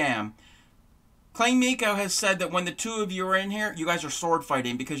Seagam. Clay Miko has said that when the two of you are in here, you guys are sword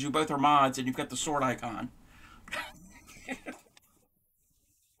fighting because you both are mods and you've got the sword icon.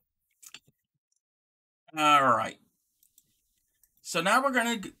 All right. So now we're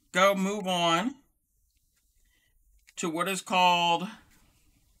going to go move on to what is called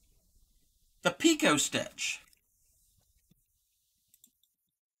the Picot stitch.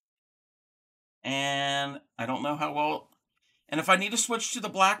 And I don't know how well... And if I need to switch to the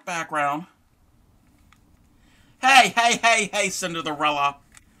black background... Hey, Cinderella.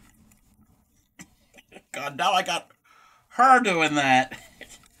 God, now I got her doing that.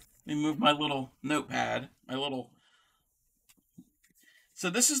 Let me move my little notepad. So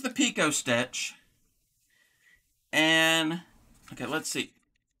this is the Picot stitch. And... Okay, let's see.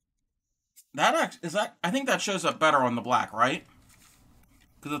 I think that shows up better on the black, right?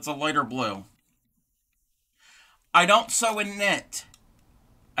 Because it's a lighter blue. I don't sew and knit.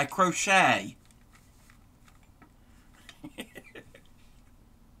 I crochet.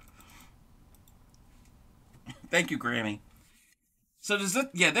 Thank you, Grammy. So does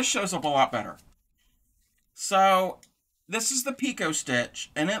it? Yeah, this shows up a lot better. So this is the Picot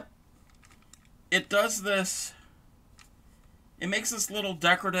stitch, and it does this. It makes this little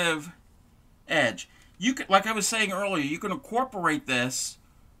decorative edge. You could, like I was saying earlier, you can incorporate this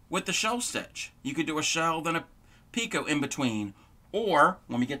with the shell stitch. You could do a shell, then a Picot in between. Or,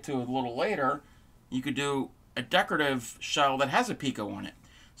 when we get to it a little later, you could do a decorative shell that has a Picot on it.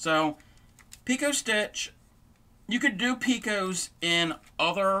 So, Picot stitch, you could do Picots in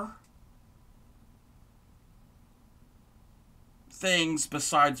other things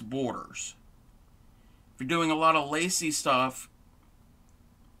besides borders. If you're doing a lot of lacy stuff,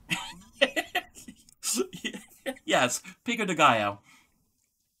 yes, Pico de Gallo.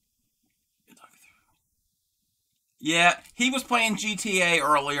 Yeah, he was playing GTA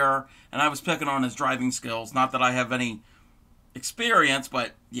earlier, and I was picking on his driving skills. Not that I have any experience,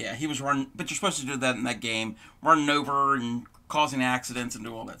 but yeah, he was running. But you're supposed to do that in that game, running over and causing accidents and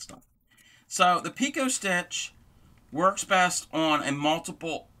do all that stuff. So the Picot stitch works best on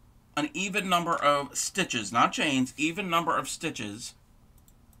an even number of stitches, not chains, even number of stitches.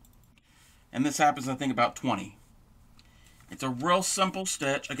 And this happens, I think, about 20. It's a real simple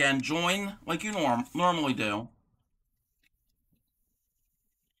stitch. Again, join like you normally do.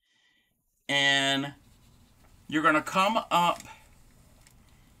 And you're going to come up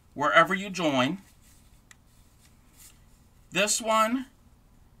wherever you join. This one,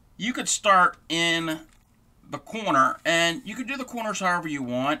 you could start in the corner, and you could do the corners however you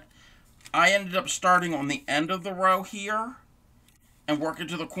want. I ended up starting on the end of the row here and working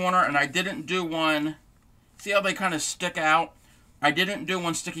to the corner, and I didn't do one. See how they kind of stick out? I didn't do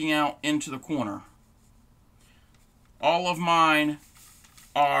one sticking out into the corner. All of mine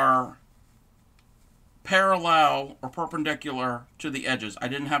are parallel or perpendicular to the edges. I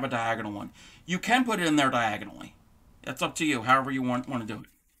didn't have a diagonal one. You can put it in there diagonally. That's up to you, however you want to do it.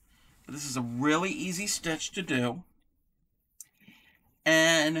 But this is a really easy stitch to do.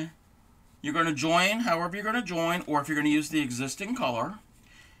 And you're going to join however you're going to join, or if you're going to use the existing color,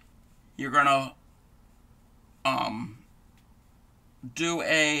 you're going to do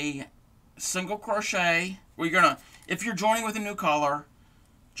a single crochet. Where you're going to, if you're joining with a new color,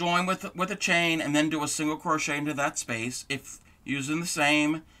 join with a chain and then do a single crochet into that space. If using the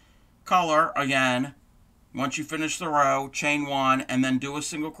same color, again, once you finish the row, chain one and then do a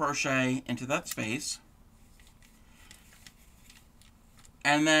single crochet into that space.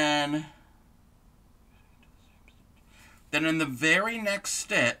 And then in the very next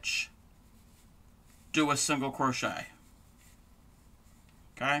stitch, do a single crochet.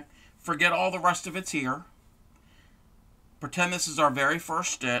 Okay? Forget all the rest of it's here. Pretend this is our very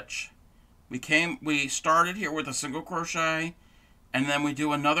first stitch. We started here with a single crochet, and then we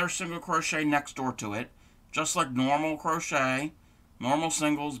do another single crochet next door to it, just like normal crochet, normal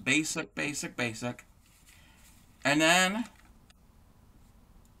singles, basic. And then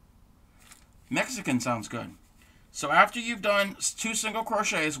Mexican sounds good. So after you've done 2 single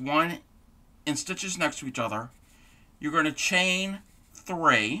crochets, one in stitches next to each other, you're going to chain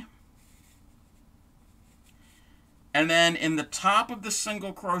 3. And then in the top of the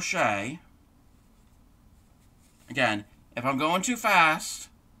single crochet, again, if I'm going too fast,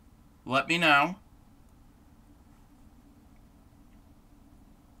 let me know.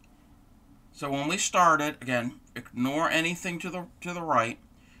 So when we started, again, ignore anything to the right.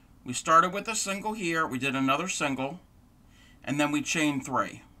 We started with a single here, we did another single, and then we chained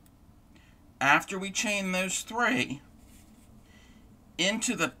 3. After we chain those 3,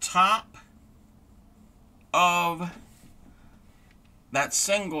 into the top of that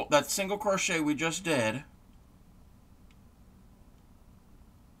single crochet we just did.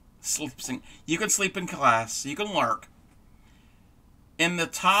 You can sleep in class. You can lurk. In the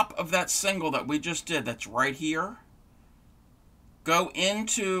top of that single that we just did, that's right here, go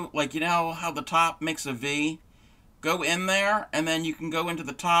into, like, you know how the top makes a V? Go in there, and then you can go into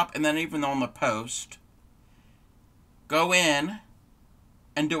the top, and then even on the post, go in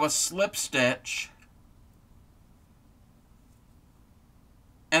and do a slip stitch,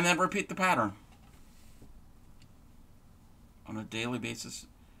 and then repeat the pattern on a daily basis.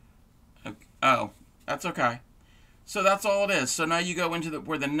 Okay. Oh, that's okay. So that's all it is. So now you go into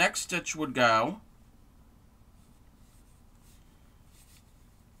where the next stitch would go,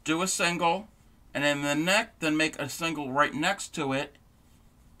 do a single, and in the neck, then make a single right next to it,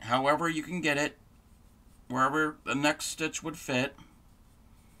 however you can get it, wherever the next stitch would fit.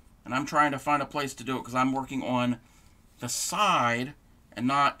 And I'm trying to find a place to do it because I'm working on the side and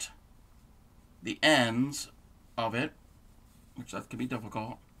not the ends of it, which that can be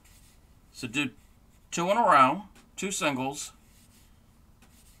difficult. So do 2 in a row, 2 singles,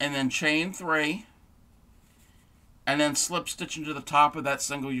 and then chain 3, and then slip stitch into the top of that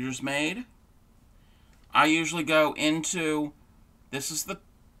single you just made. I usually go into, this is the,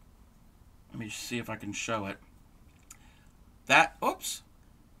 let me see if I can show it.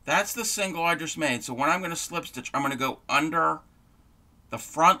 That's the single I just made. So when I'm going to slip stitch, I'm going to go under the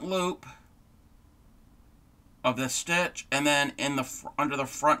front loop of the stitch, and then under the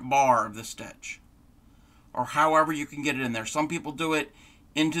front bar of the stitch, or however you can get it in there. Some people do it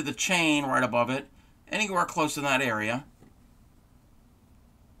into the chain right above it, anywhere close in that area.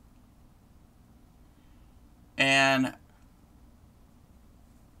 And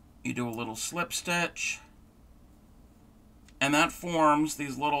you do a little slip stitch, and that forms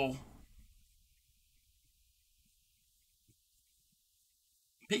these little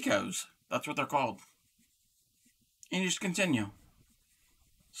picots. That's what they're called. And you just continue.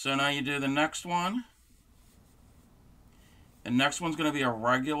 So now you do the next one. The next one's going to be a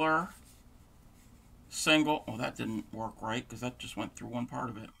regular single. Oh, that didn't work right because that just went through one part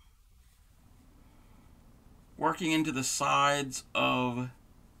of it. Working into the sides of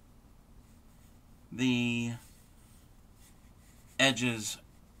the edges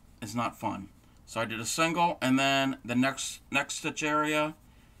is not fun. So I did a single, and then the next stitch area,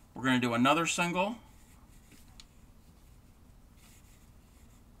 we're going to do another single.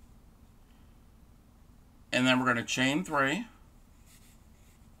 And then we're going to chain 3.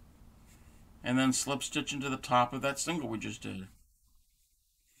 And then slip stitch into the top of that single we just did.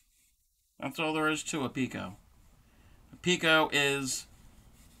 That's all there is to a picot. A picot is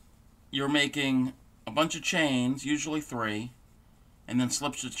you're making a bunch of chains, usually 3, and then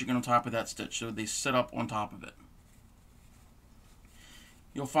slip stitching on top of that stitch so they sit up on top of it.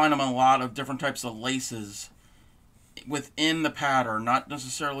 You'll find them in a lot of different types of laces within the pattern, not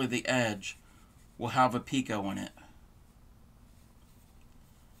necessarily the edge, will have a picot in it.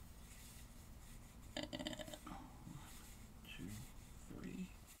 And 2, 3.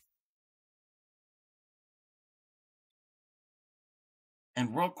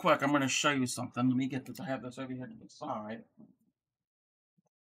 And real quick, I'm going to show you something. Let me get this. I have this over here to the side.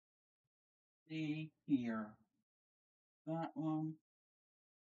 See here. That one.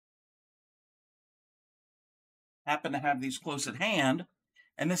 Happen to have these close at hand.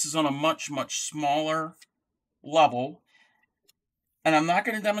 And this is on a much, much smaller level. And I'm not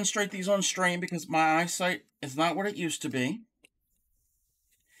going to demonstrate these on stream because my eyesight is not what it used to be.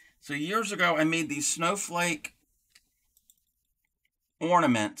 So years ago, I made these snowflake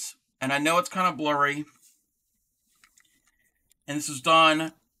ornaments. And I know it's kind of blurry. And this is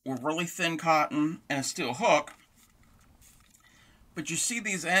done with really thin cotton and a steel hook. But you see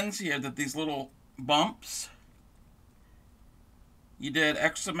these ends here, that these little bumps. You did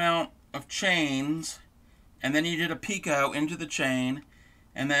X amount of chains, and then you did a picot into the chain,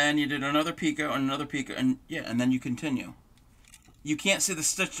 and then you did another picot and another picot, and yeah, and then you continue. You can't see the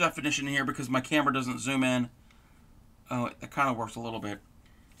stitch definition here because my camera doesn't zoom in. Oh, it kind of works a little bit.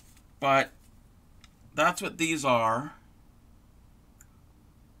 But that's what these are.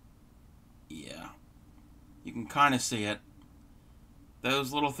 Yeah. You can kind of see it.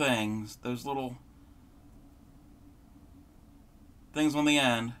 Those little things, those little things on the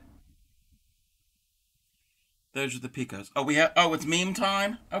end. Those are the picots. Oh, it's meme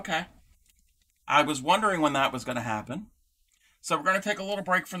time? Okay. I was wondering when that was going to happen. So we're going to take a little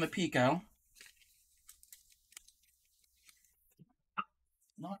break from the picot.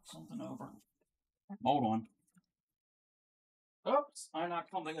 Knock something over. Hold on. Oops, I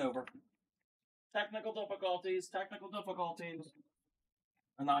knocked something over. Technical difficulties, technical difficulties.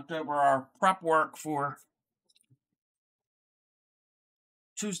 in October, our prep work for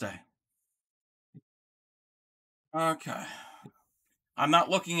Tuesday. Okay. I'm not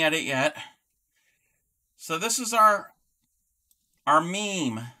looking at it yet. So this is our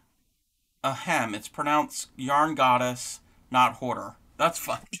meme. Ahem. It's pronounced yarn goddess, not hoarder. That's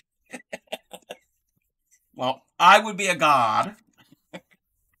fun. Well, I would be a god.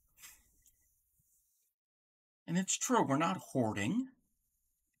 And it's true, we're not hoarding.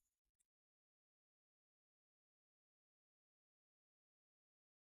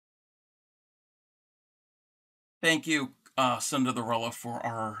 Thank you, Cinderella, for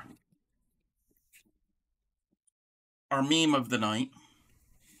our meme of the night.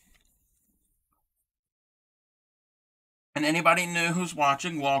 And anybody new who's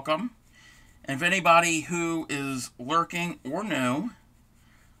watching, welcome. And if anybody who is lurking or new,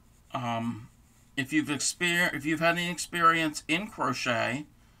 if you've had any experience in crochet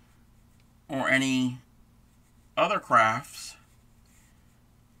or any other crafts,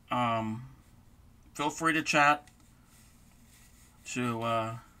 feel free to chat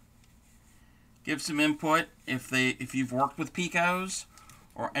to give some input if you've worked with Picots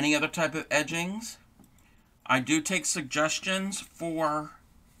or any other type of edgings. I do take suggestions for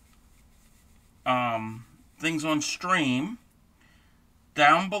things on stream.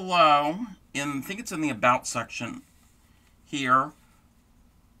 Down below, I think it's in the About section here,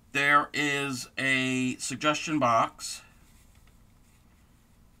 there is a suggestion box.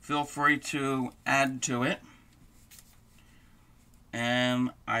 Feel free to add to it.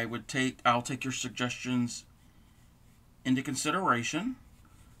 And I'll take your suggestions into consideration.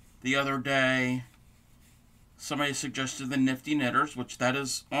 The other day, somebody suggested the Nifty Knitters, which that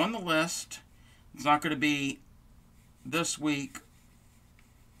is on the list. It's not going to be this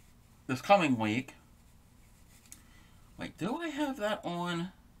coming week. Wait, do I have that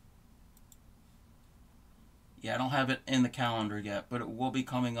on? Yeah, I don't have it in the calendar yet, but it will be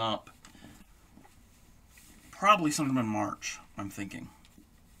coming up probably sometime in March, I'm thinking.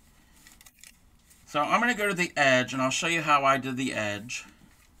 So I'm going to go to the edge, and I'll show you how I did the edge.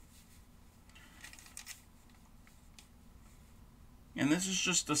 And this is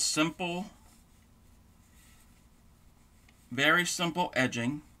just a simple, very simple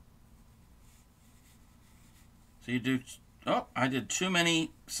edging. So you do, oh, I did too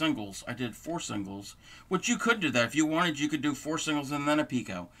many singles. I did 4 singles, which you could do that. If you wanted, you could do 4 singles and then a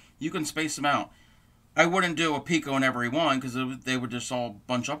picot. You can space them out. I wouldn't do a picot in every one because they would just all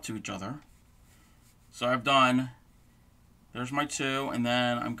bunch up to each other. So I've done, there's my 2, and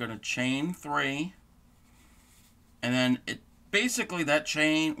then I'm going to chain 3. And then basically that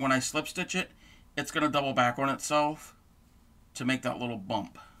chain, when I slip stitch it, it's going to double back on itself to make that little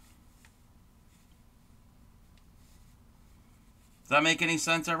bump. Does that make any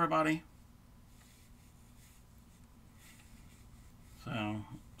sense, everybody? So,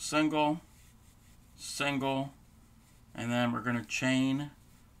 single, single, and then we're going to chain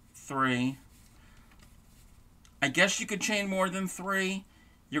 3. I guess you could chain more than 3.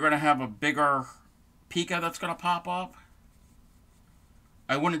 You're going to have a bigger picot that's going to pop up.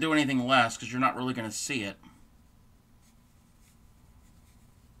 I wouldn't do anything less because you're not really going to see it.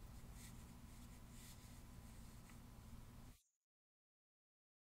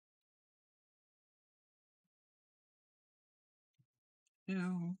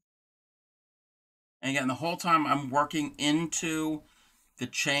 And again, the whole time I'm working into the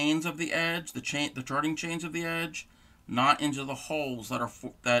chains of the edge, the turning chains of the edge, not into the holes that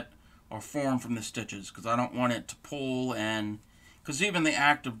are formed from the stitches, because I don't want it to pull, and because even the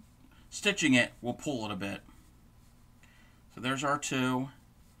act of stitching it will pull it a bit. So there's our 2,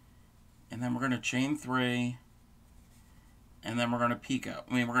 and then we're going to chain 3, and then we're going to picot.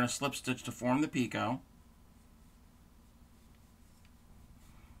 We're going to slip stitch to form the picot.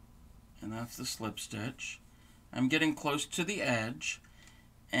 And that's the slip stitch. I'm getting close to the edge,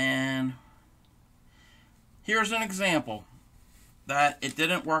 and here's an example that it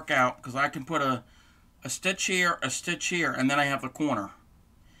didn't work out because I can put a stitch here, and then I have the corner.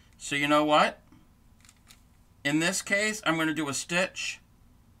 So you know what? In this case, I'm going to do a stitch,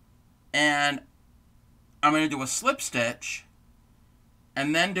 and I'm going to do a slip stitch,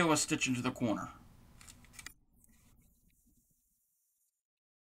 and then do a stitch into the corner.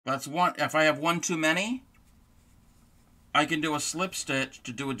 That's one. If I have one too many, I can do a slip stitch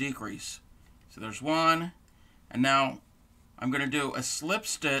to do a decrease. So there's 1, and now I'm going to do a slip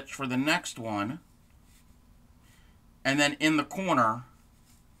stitch for the next one, and then in the corner,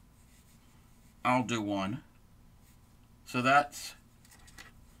 I'll do 1. So that's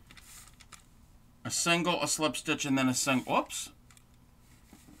a single, a slip stitch, and then a single. Whoops.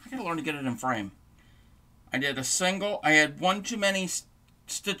 gotta learn to get it in frame. I did a single. I had one too many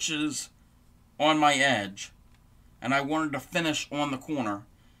stitches on my edge, and I wanted to finish on the corner.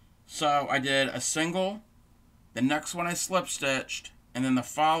 So I did a single, the next one I slip stitched, and then the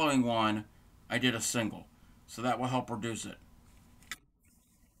following one I did a single. So that will help reduce it.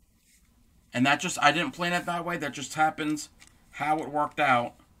 And that just, I didn't plan it that way. That just happens how it worked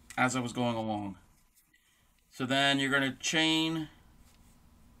out as I was going along. So then you're going to chain.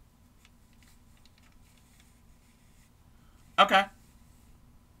 Okay.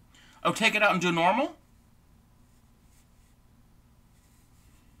 Oh, take it out and do normal?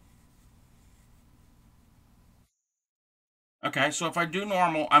 Okay, so if I do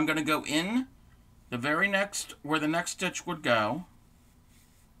normal, I'm going to go in the very next, where the next stitch would go.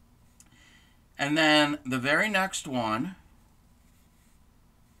 And then the very next one,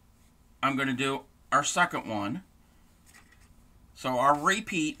 I'm going to do our second one. So our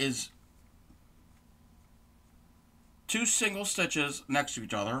repeat is 2 single stitches next to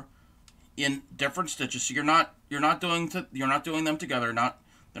each other in different stitches. So you're not doing them together.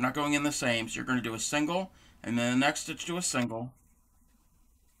 They're not going in the same. So you're going to do a single, and then the next stitch do a single,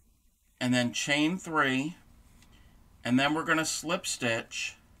 and then chain 3, and then we're going to slip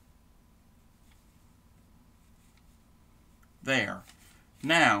stitch there.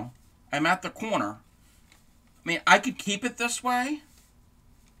 Now I'm at the corner. I mean, I could keep it this way.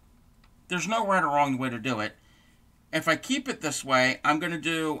 There's no right or wrong way to do it. If I keep it this way, I'm going to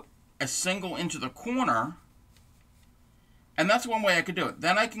do a single into the corner, and that's one way I could do it.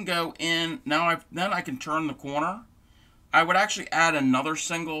 Then I can go in. Then I can turn the corner. I would actually add another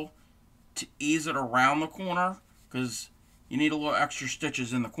single to ease it around the corner, because you need a little extra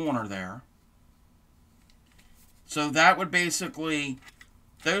stitches in the corner there. So that would basically,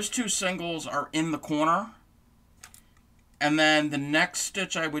 those 2 singles are in the corner. And then the next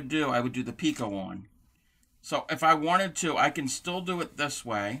stitch I would do the picot on. So if I wanted to, I can still do it this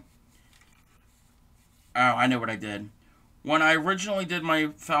way. Oh, I know what I did. When I originally did my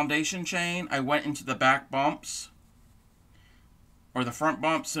foundation chain, I went into the back bumps, or the front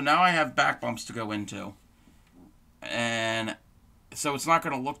bumps. So now I have back bumps to go into. And so it's not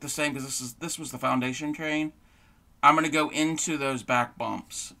going to look the same, because this was the foundation chain. I'm going to go into those back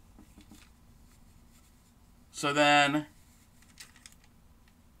bumps. So then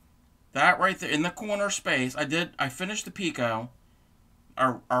that right there in the corner space, I finished the picot,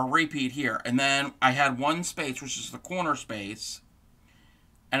 our repeat here, and then I had one space, which is the corner space,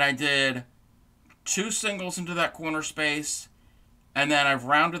 and I did 2 singles into that corner space, and then I've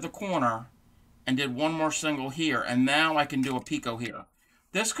rounded the corner and did one more single here, and now I can do a picot here.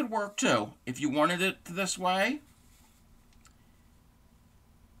 This could work too if you wanted it this way.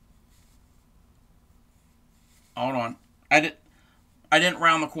 Hold on. I didn't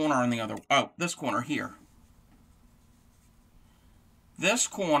round the corner on the other. Oh, this corner here. This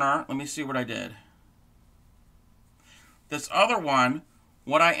corner, let me see what I did. This other one,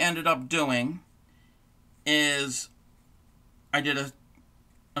 what I ended up doing is I did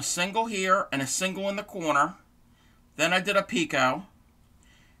a single here and a single in the corner. Then I did a picot.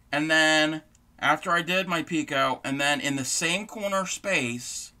 And then after I did my picot, and then in the same corner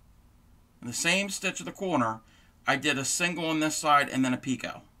space, in the same stitch of the corner, I did a single on this side and then a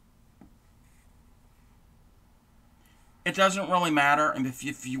picot. It doesn't really matter. And if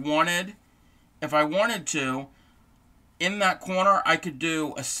I wanted to, in that corner, I could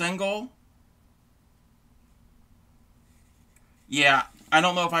do a single. Yeah, I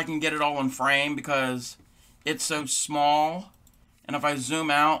don't know if I can get it all in frame because it's so small. And if I zoom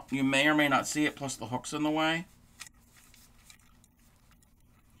out, you may or may not see it, plus the hook's in the way.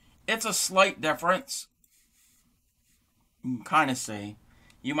 It's a slight difference. You can kind of see.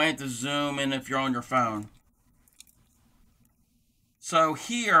 You might have to zoom in if you're on your phone. So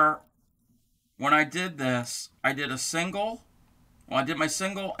here, when I did this, I did a single. Well, I did my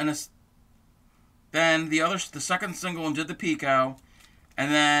single and then the second single and did the picot.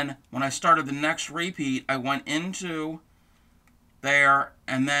 And then when I started the next repeat, I went into there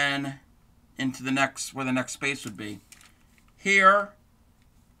and then into the next, where the next space would be. Here,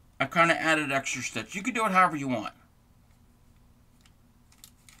 I kind of added extra stitch. You could do it however you want.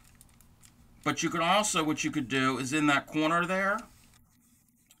 But you could also, what you could do is in that corner there,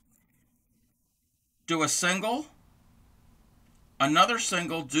 do a single, another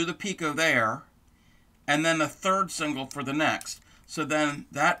single, do the picot there, and then the third single for the next. So then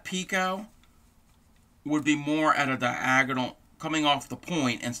that picot would be more at a diagonal, coming off the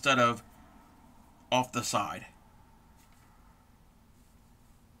point instead of off the side.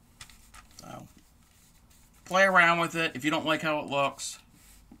 So play around with it. If you don't like how it looks,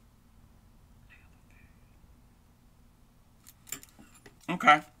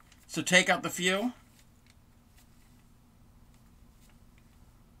 Okay, so take out the few.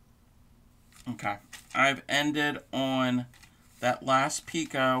 Okay, I've ended on that last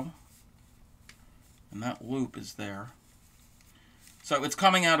picot, and that loop is there. So it's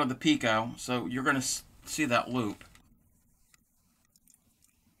coming out of the picot, so you're going to see that loop.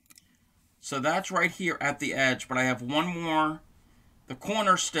 So that's right here at the edge, but I have one more. The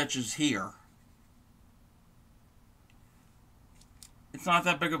corner stitch is here. It's not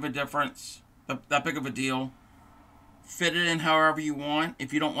that big of a difference, that big of a deal. Fit it in however you want.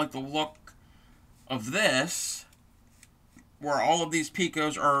 If you don't like the look of this, where all of these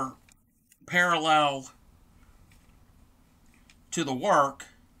picots are parallel to the work,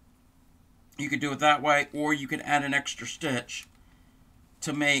 you could do it that way, or you could add an extra stitch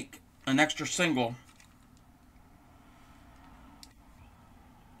to make an extra single.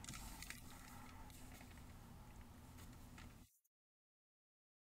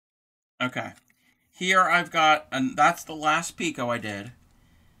 Okay, here I've got, and that's the last picot I did.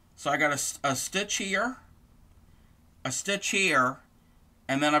 So I got a stitch here, a stitch here,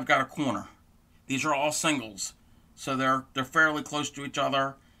 and then I've got a corner. These are all singles, so they're fairly close to each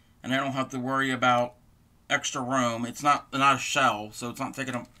other, and I don't have to worry about extra room. It's not a shell, so it's not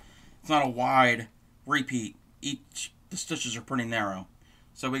taking it's not a wide repeat. The stitches are pretty narrow.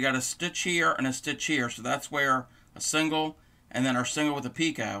 So we got a stitch here and a stitch here, so that's where a single, and then our single with a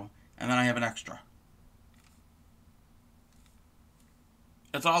picot, and then I have an extra.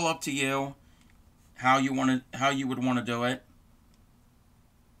 It's all up to you how you would want to do it.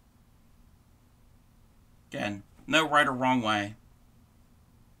 Again, no right or wrong way.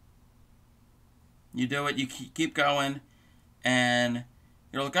 You do it, you keep going, and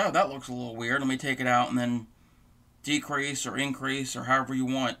you're like, oh, that looks a little weird. Let me take it out and then decrease or increase or however you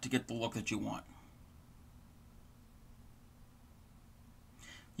want to get the look that you want.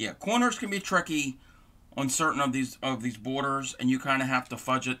 Yeah, corners can be tricky on certain of these borders, and you kind of have to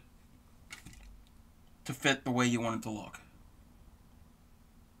fudge it to fit the way you want it to look.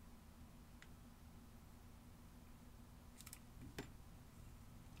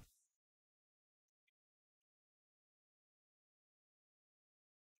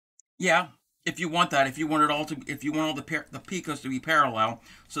 Yeah, if you want that, if you want all the picots to be parallel.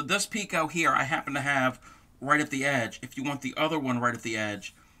 So this picot here, I happen to have right at the edge. If you want the other one right at the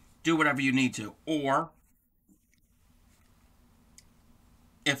edge, do whatever you need to. Or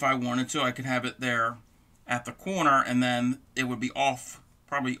if I wanted to, I could have it there at the corner, and then it would be off,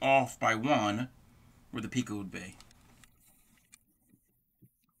 probably off by one, where the picot would be.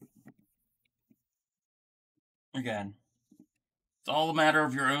 Again, it's all a matter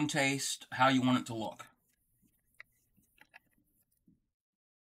of your own taste, how you want it to look.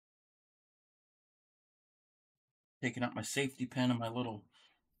 Taking out my safety pin and my little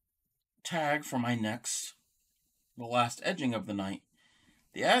tag for my the last edging of the night.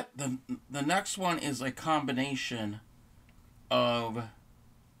 The next one is a combination of, wait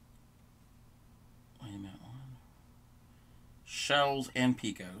a minute, shells and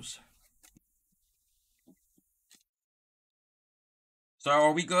picots. So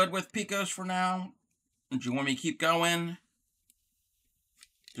are we good with picots for now? Did you want me to keep going?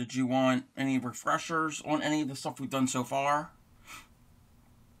 Did you want any refreshers on any of the stuff we've done so far?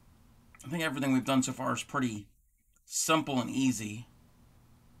 I think everything we've done so far is pretty simple and easy.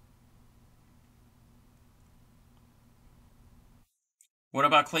 What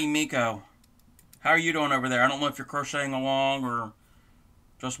about Clay Miko? How are you doing over there? I don't know if you're crocheting along or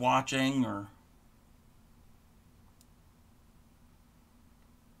just watching or...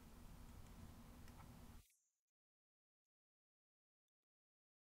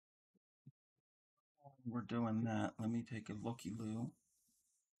 We're doing that. Let me take a looky-loo.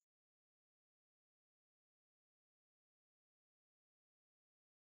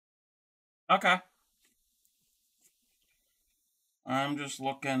 Okay. I'm just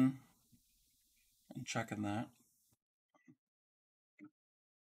looking and checking that.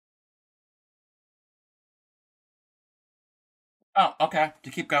 Oh, okay. To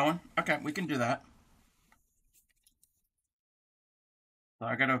keep going. Okay, we can do that. So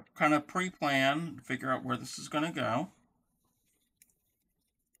I gotta kind of pre-plan, figure out where this is gonna go.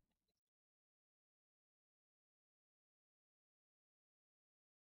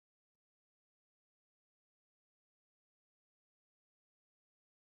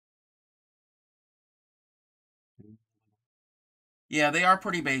 Yeah, they are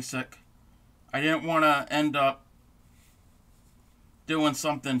pretty basic. I didn't want to end up doing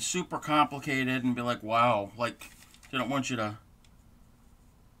something super complicated and be like, wow, like, didn't want you to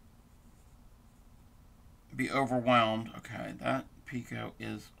be overwhelmed. Okay, that Picot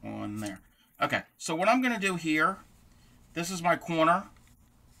is on there. Okay, so what I'm going to do here, this is my corner,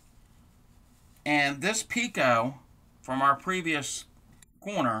 and this Picot from our previous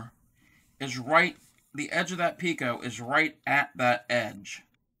corner is right, the edge of that Picot is right at that edge.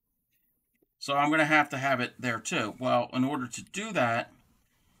 So I'm going to have it there too. Well, in order to do that,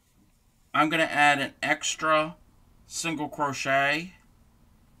 I'm going to add an extra single crochet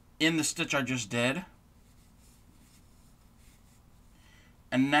in the stitch I just did.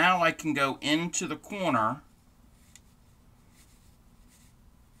 And now I can go into the corner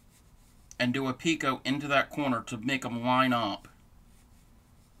and do a Picot into that corner to make them line up.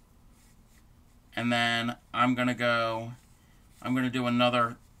 And then I'm going to do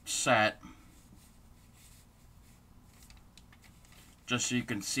another set just so you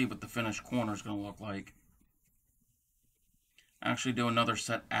can see what the finished corner is going to look like. Actually do another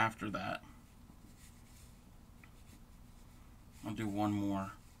set after that. I'll do one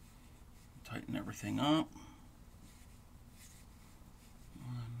more. Tighten everything up.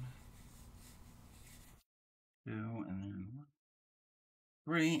 1, 2, and then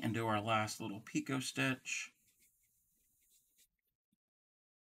 3, and do our last little Picot stitch.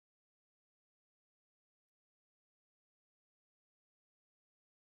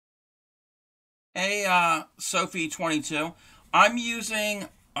 Hey, Sophie22. I'm using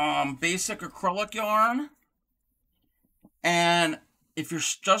basic acrylic yarn. And if you're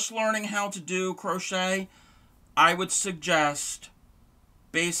just learning how to do crochet, I would suggest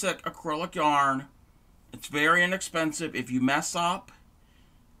basic acrylic yarn. It's very inexpensive. If you mess up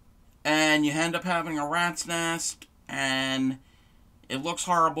and you end up having a rat's nest and it looks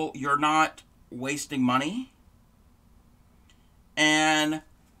horrible, you're not wasting money. And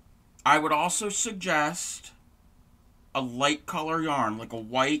I would also suggest a light color yarn, like a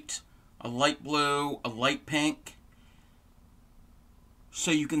white, a light blue, a light pink, so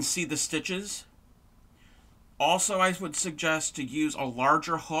you can see the stitches. Also, I would suggest to use a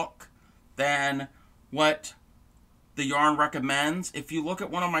larger hook than what the yarn recommends. If you look at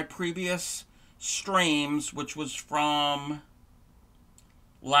one of my previous streams, which was from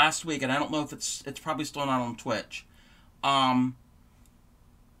last week, and I don't know if it's probably still not on Twitch.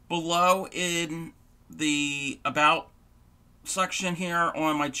 Below in the About section here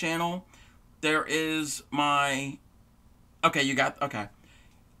on my channel, there is my... Okay, you got... Okay.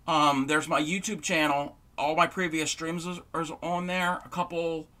 There's my YouTube channel. All my previous streams are on there. A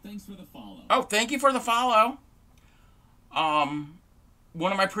couple... Thanks for the follow. Oh, thank you for the follow.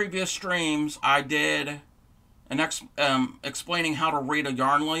 One of my previous streams, I did an explaining how to read a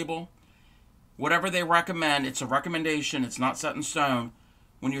yarn label. Whatever they recommend, it's a recommendation. It's not set in stone.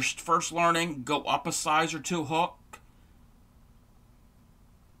 When you're first learning, go up a size or 2 hook.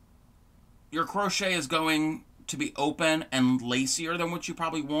 Your crochet is going to be open and lacier than what you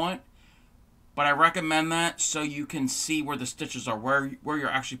probably want. But I recommend that so you can see where the stitches are, where you're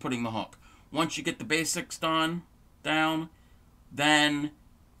actually putting the hook. Once you get the basics down, then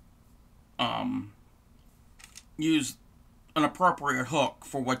use an appropriate hook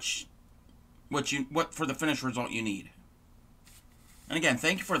for what for the finished result you need. And again,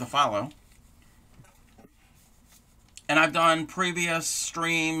 thank you for the follow. And I've done previous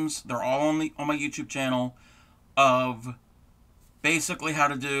streams, they're all on my YouTube channel, of basically how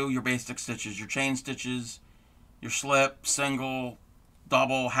to do your basic stitches, your chain stitches, your slip, single,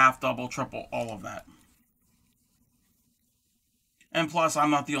 double, half double, triple, all of that. And plus,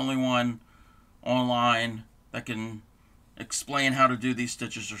 I'm not the only one online that can explain how to do these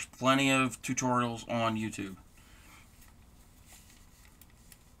stitches. There's plenty of tutorials on YouTube.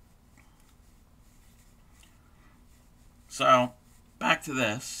 So, back to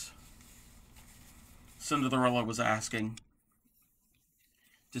this. Cinderella was asking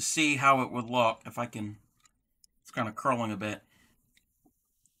to see how it would look if I can... It's kind of curling a bit.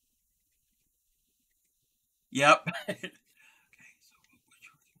 Yep. Okay, so which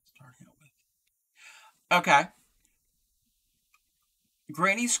one are we starting out with? Okay.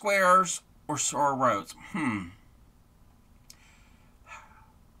 Granny squares or rows?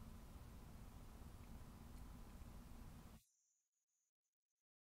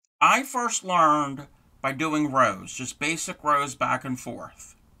 I first learned by doing rows, just basic rows back and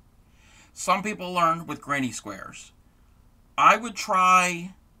forth. Some people learn with granny squares. I would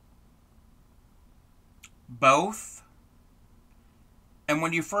try both. And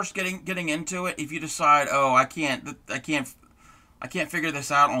when you first getting into it, if you decide, oh, I can't figure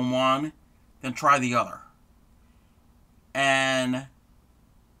this out on one, then try the other. And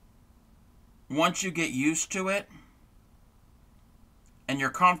once you get used to it and you're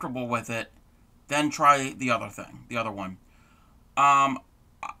comfortable with it, then try the other one. Um,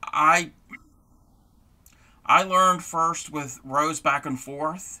 I I learned first with rows back and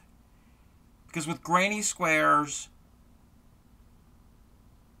forth, because with granny squares,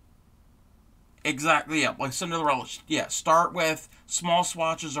 exactly, yeah, like Cinderella, yeah, start with small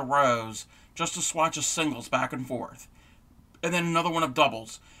swatches of rows, just a swatch of singles back and forth, and then another one of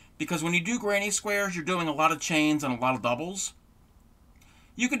doubles. Because when you do granny squares, you're doing a lot of chains and a lot of doubles.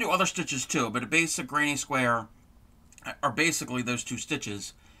 You can do other stitches too, but a basic granny square are basically those two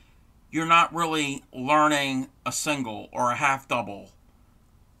stitches. You're not really learning a single or a half double.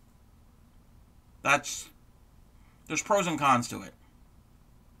 That's There's pros and cons to it.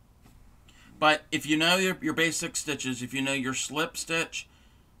 But if you know your basic stitches, if you know your slip stitch,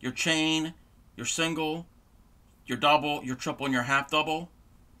 your chain, your single, your double, your triple, and your half double,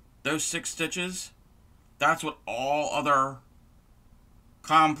 those 6 stitches, that's what all other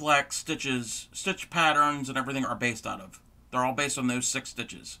complex stitch patterns and everything are based out of. They're all based on those 6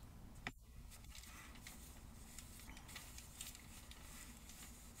 stitches.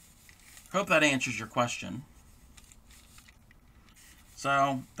 Hope that answers your question.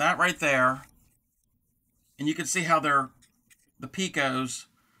 So that right there, and you can see how the picots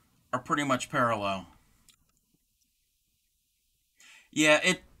are pretty much parallel. Yeah,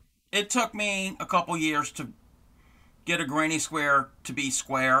 it took me a couple years to get a granny square to be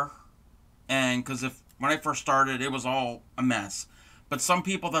square, and because if when I first started, it was all a mess. But some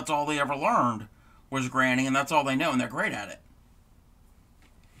people, that's all they ever learned was granny, and that's all they know, and they're great at it.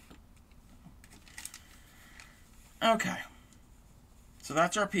 Okay, so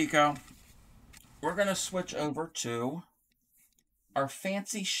that's our picot. We're going to switch over to our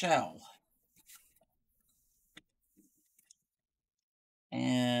fancy shell.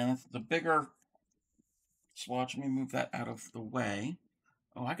 And the bigger swatch, let me move that out of the way.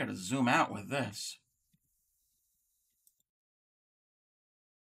 Oh, I got to zoom out with this.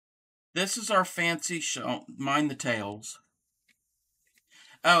 This is our fancy shell. Mind the tails.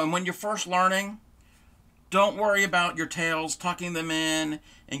 Oh, and when you're first learning, don't worry about your tails, tucking them in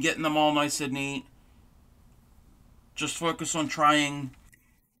and getting them all nice and neat. Just focus on trying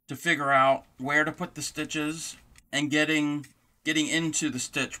to figure out where to put the stitches and getting into the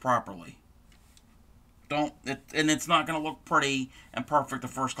stitch properly. And it's not going to look pretty and perfect the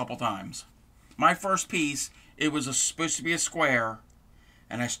first couple times. My first piece, it was supposed to be a square,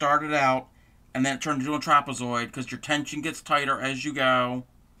 and I started out, and then it turned into a trapezoid because your tension gets tighter as you go.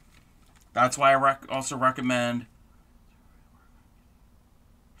 That's why I also recommend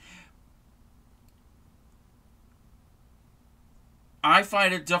I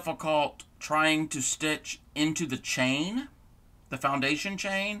find it difficult trying to stitch into the chain, the foundation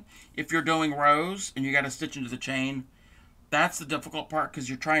chain. If you're doing rows and you got to stitch into the chain, that's the difficult part because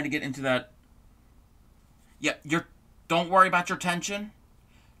you're trying to get into that. Yeah, don't worry about your tension.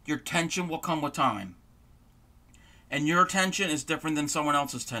 Your tension will come with time. And your tension is different than someone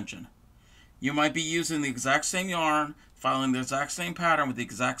else's tension. You might be using the exact same yarn, following the exact same pattern with the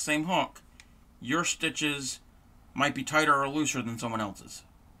exact same hook. Your stitches might be tighter or looser than someone else's.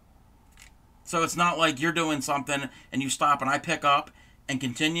 So it's not like you're doing something and you stop and I pick up and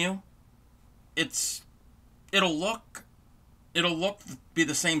continue. It'll look be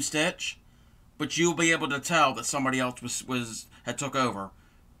the same stitch, but you'll be able to tell that somebody else had took over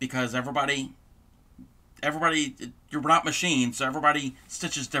because everybody you're not machines, so everybody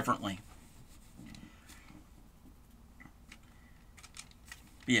stitches differently.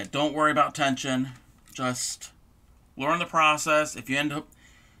 But yeah, don't worry about tension. Just learn the process. If you end up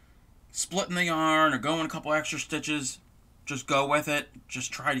splitting the yarn or going a couple extra stitches, just go with it.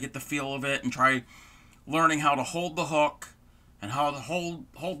 Just try to get the feel of it and try learning how to hold the hook and how to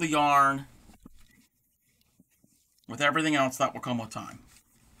hold the yarn. With everything else, that will come with time.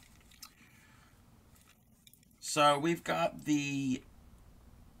 So we've got the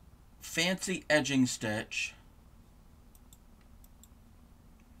fancy edging stitch.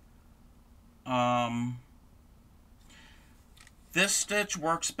 This stitch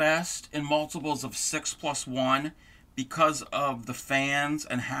works best in multiples of 6 plus 1 because of the fans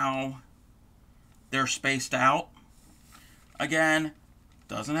and how they're spaced out. Again,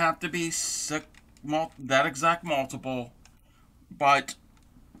 doesn't have to be that exact multiple, but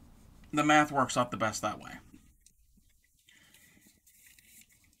the math works out the best that way.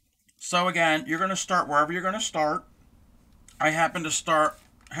 So again, you're going to start wherever you're going to start. I happen to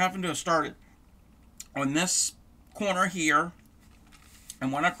have started on this corner here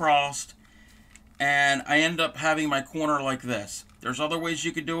and went across, and I end up having my corner like this. There's other ways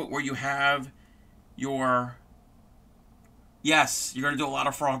you could do it where you have your... Yes, you're going to do a lot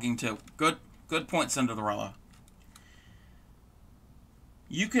of frogging too. Good point, Cinderella.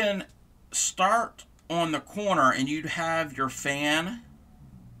 You can start on the corner and you'd have your fan,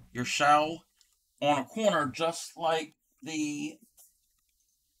 your shell, on a corner just like the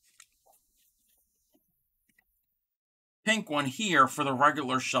pink one here for the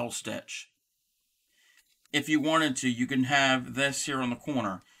regular shell stitch. If you wanted to, you can have this here on the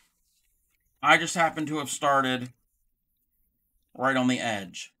corner. I just happen to have started right on the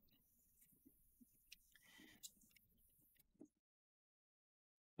edge.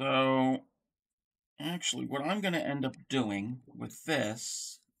 So, actually, what I'm going to end up doing with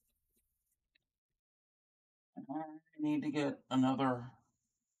this, I need to get another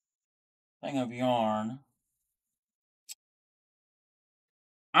thing of yarn.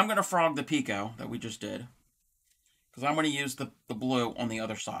 I'm going to frog the Picot that we just did, because I'm going to use the blue on the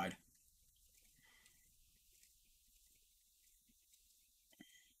other side.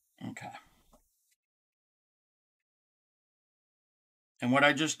 Okay. And what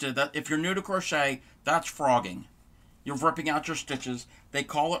I just did, that if you're new to crochet, that's frogging. You're ripping out your stitches. They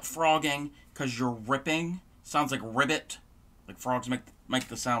call it frogging because you're ripping. Sounds like ribbit. Like frogs make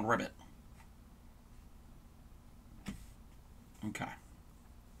the sound ribbit. Okay.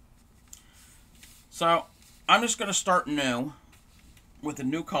 So I'm just going to start new with a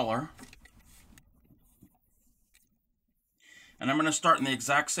new color. And I'm going to start in the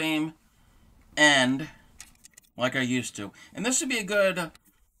exact same end like I used to. And this would be a good,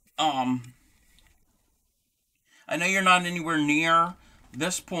 I know you're not anywhere near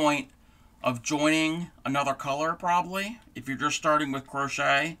this point of joining another color probably, if you're just starting with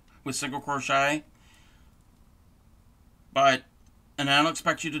crochet, with single crochet. But, and I don't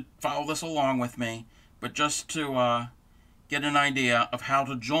expect you to follow this along with me, but just to get an idea of how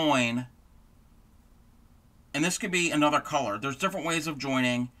to join. And this could be another color. There's different ways of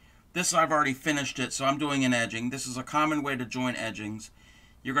joining. This, I've already finished it, so I'm doing an edging. This is a common way to join edgings.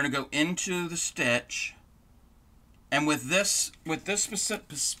 You're going to go into the stitch, and with this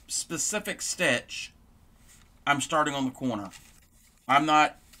specific stitch, I'm starting on the corner. I'm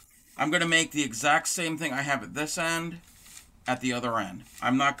going to make the exact same thing I have at this end at the other end.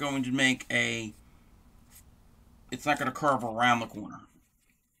 I'm not going to make it's not going to curve around the corner.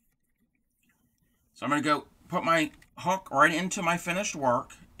 So I'm going to go put my hook right into my finished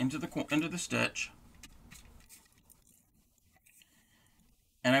work, into the stitch.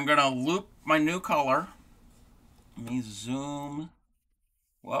 And I'm going to loop my new color. Let me zoom.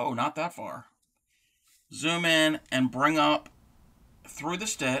 Whoa, not that far. Zoom in and bring up through the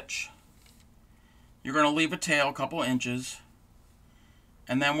stitch. You're going to leave a tail a couple inches.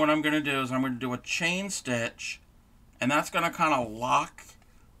 And then what I'm going to do is I'm going to do a chain stitch. And that's going to kind of lock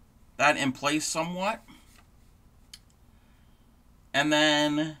that in place somewhat. And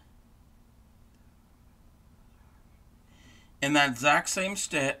then in that exact same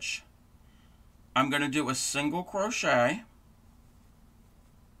stitch, I'm going to do a single crochet.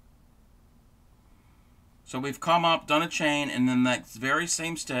 So we've come up, done a chain, and then that very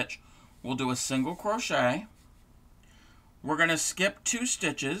same stitch, we'll do a single crochet. We're going to skip 2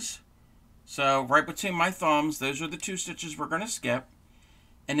 stitches. So right between my thumbs, those are the 2 stitches we're going to skip.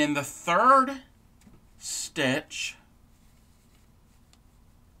 And in the third stitch,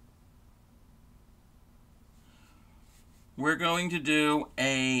 we're going to do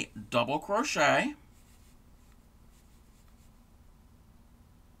a double crochet,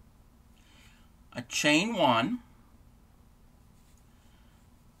 a chain 1,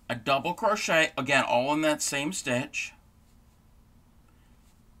 a double crochet, again, all in that same stitch,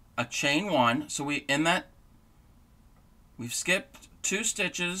 a chain 1. So we've skipped 2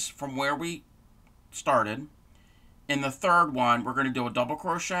 stitches from where we started. In the third one, we're going to do a double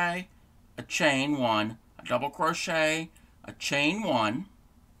crochet, a chain 1, a double crochet, a chain 1,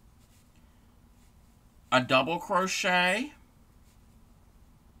 a double crochet,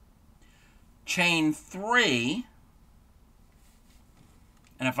 chain 3,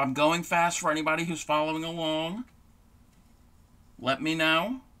 and if I'm going fast for anybody who's following along, let me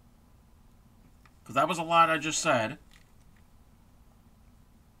know, because that was a lot I just said.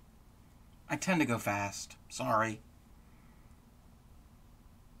 I tend to go fast, sorry.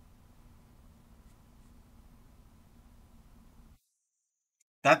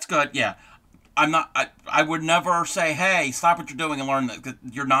 That's good, yeah. I would never say, hey, stop what you're doing and learn that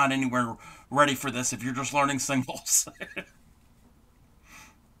you're not anywhere ready for this if you're just learning singles.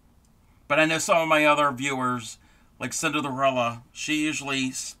 But I know some of my other viewers, like Cinderella, she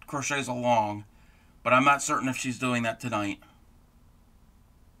usually crochets along, but I'm not certain if she's doing that tonight.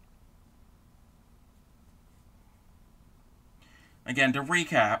 Again, to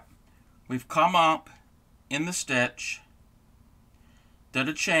recap, we've come up in the stitch, did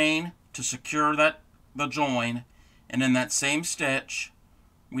a chain to secure the join, and in that same stitch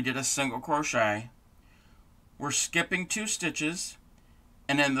we did a single crochet. We're skipping 2 stitches,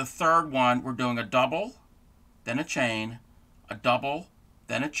 and in the third one we're doing a double, then a chain, a double,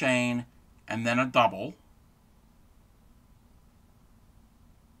 then a chain, and then a double.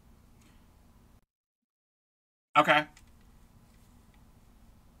 Okay.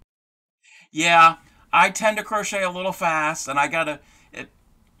 Yeah, I tend to crochet a little fast, and I gotta.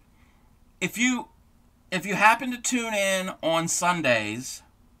 If you happen to tune in on Sundays,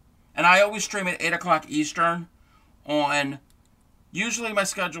 and I always stream at 8 o'clock Eastern on. Usually my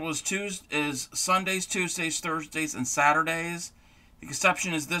schedule is Sundays, Tuesdays, Thursdays, and Saturdays. The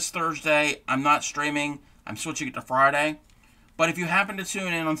exception is this Thursday. I'm not streaming. I'm switching it to Friday. But if you happen to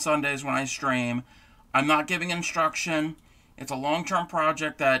tune in on Sundays when I stream, I'm not giving instruction. It's a long-term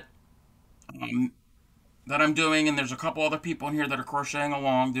project that I'm doing, and there's a couple other people in here that are crocheting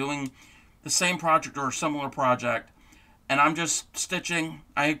along, doing the same project or a similar project. And I'm just stitching.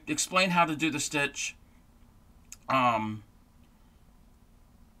 I explained how to do the stitch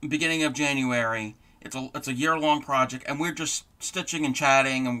beginning of January. It's a year-long project, and we're just stitching and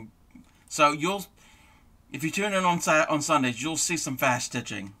chatting, and so if you tune in on Sundays, you'll see some fast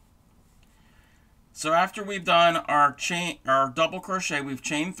stitching. So after we've done our double crochet, we've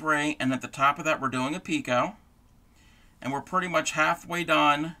chained 3, and at the top of that we're doing a picot, and we're pretty much halfway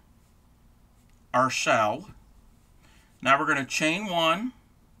done our shell. Now we're going to chain 1,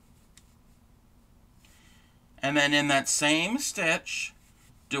 and then in that same stitch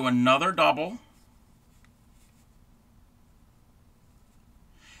do another double.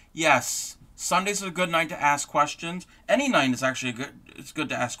 Yes, Sunday's a good night to ask questions. Any night is actually it's good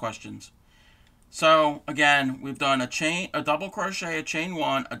to ask questions. So again, we've done a double crochet, a chain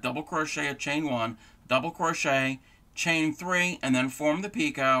 1, a double crochet, a chain 1, double crochet, chain 3, and then form the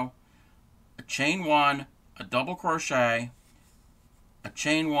picot, a chain 1, a double crochet, a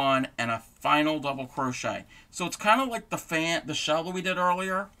chain 1, and a final double crochet. So it's kind of like the shell that we did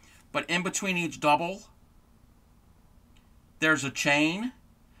earlier, but in between each double there's a chain,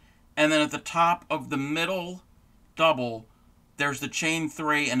 and then at the top of the middle double there's the chain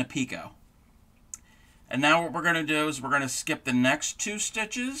 3 and a picot. And now what we're going to do is we're going to skip the next 2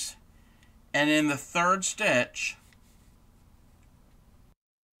 stitches, and in the third stitch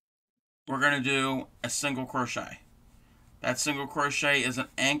we're going to do a single crochet. That single crochet is an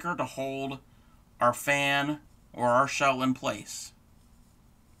anchor to hold our fan or our shell in place.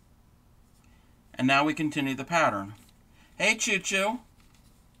 And now we continue the pattern. Hey, Choo Choo.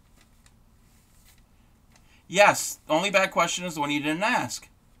 Yes, the only bad question is the one you didn't ask.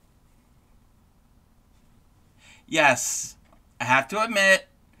 Yes, I have to admit,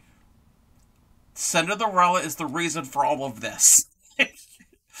 Cinderella is the reason for all of this.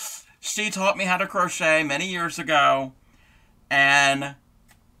 She taught me how to crochet many years ago, and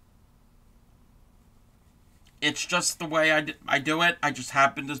it's just the way I do it. I just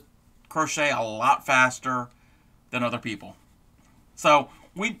happen to crochet a lot faster than other people. So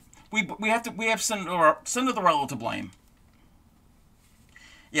we have Cinderella to blame.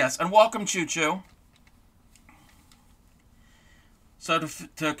 Yes, and welcome, Choo Choo. So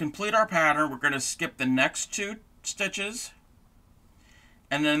to complete our pattern, we're going to skip the next 2 stitches,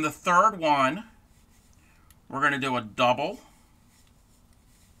 and then the third one we're going to do a double,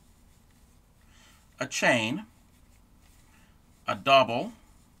 a chain, a double,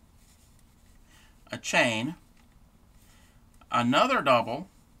 a chain, another double,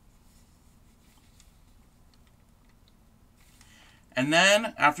 and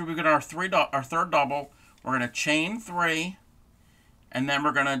then after we get our third double, we're going to chain 3, and then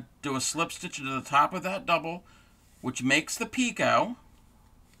we're going to do a slip stitch to the top of that double, which makes the picot.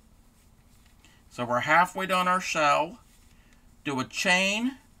 So we're halfway down our shell. Do a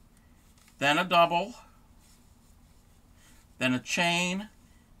chain, then a double, then a chain,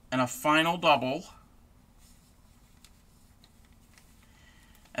 and a final double.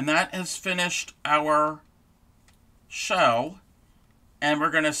 And that has finished our shell. And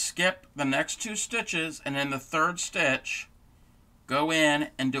we're going to skip the next 2 stitches, and in the third stitch go in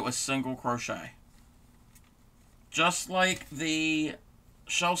and do a single crochet. Just like the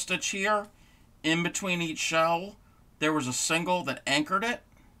shell stitch here, in between each shell there was a single that anchored it.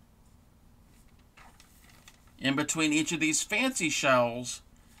 In between each of these fancy shells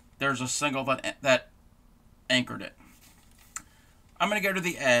there's a single that anchored it. I'm going to go to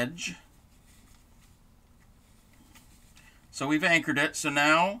the edge. So we've anchored it. So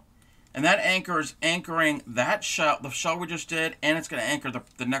now, and that anchor is anchoring that shell, the shell we just did, and it's going to anchor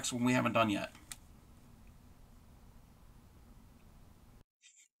the next one we haven't done yet.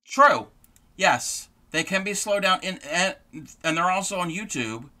 True. Yes, they can be slowed down, and they're also on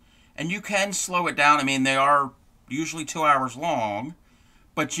YouTube, and you can slow it down. I mean, they are usually 2 hours long,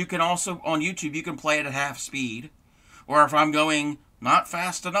 but you can also, on YouTube, you can play it at half speed. Or if I'm going not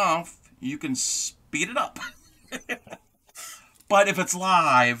fast enough, you can speed it up. But if it's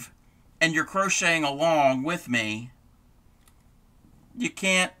live and you're crocheting along with me, you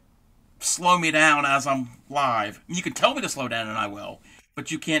can't slow me down as I'm live. You can tell me to slow down and I will,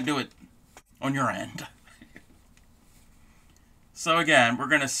 but you can't do it on your end. So again, we're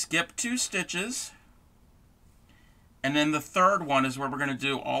going to skip 2 stitches. And then the third one is where we're going to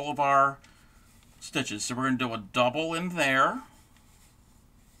do all of our stitches. So we're going to do a double in there,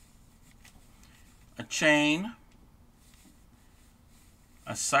 a chain,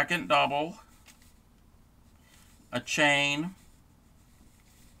 a second double, a chain,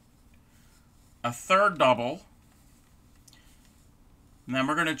 a third double, and then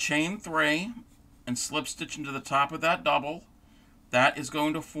we're going to chain 3 and slip stitch into the top of that double. That is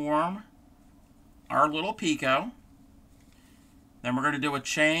going to form our little picot. Then we're going to do a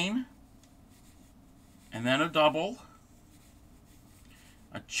chain, and then a double,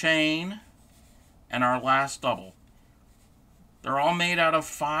 a chain, and our last double. They're all made out of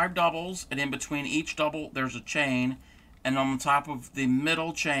 5 doubles, and in between each double there's a chain, and on the top of the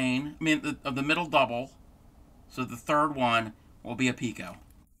middle chain, of the middle double, so the third one will be a picot.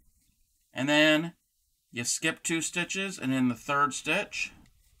 And then you skip 2 stitches, and in the third stitch,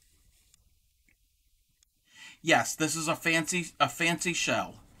 yes, this is a fancy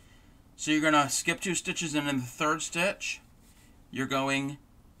shell. So you're going to skip 2 stitches, and in the third stitch, you're going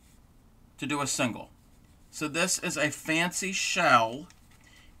to do a single. So this is a fancy shell.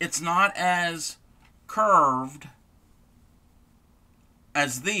 It's not as curved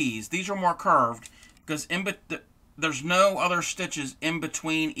as these. These are more curved because there's no other stitches in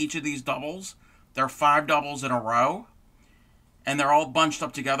between each of these doubles. There are 5 doubles in a row, and they're all bunched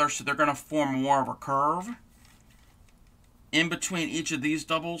up together, so they're going to form more of a curve. In between each of these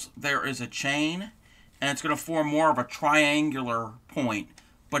doubles, there is a chain, and it's going to form more of a triangular point,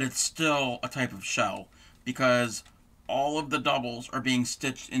 but it's still a type of shell because all of the doubles are being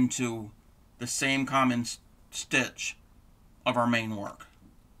stitched into the same common stitch of our main work.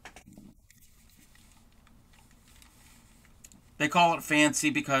 They call it fancy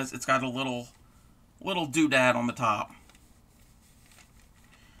because it's got a little doodad on the top.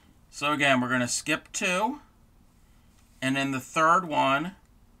 So again, we're going to skip 2, and in the third one,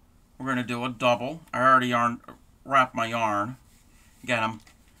 we're going to do a double. I already wrapped my yarn. Again, I'm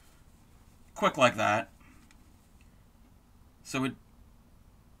quick like that. So it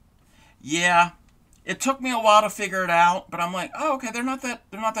took me a while to figure it out, but I'm like, oh, okay, they're not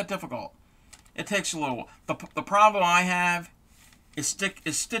that difficult. It takes a little. The problem I have is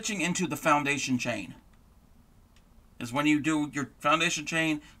stitching into the foundation chain. Is when you do your foundation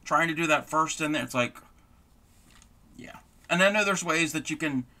chain, trying to do that first in there, it's like, yeah. And I know there's ways that you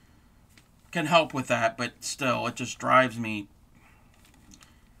can help with that, but still, it just drives me.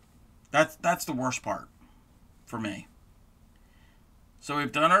 That's the worst part for me. So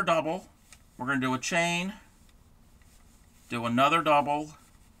we've done our double. We're going to do a chain, do another double.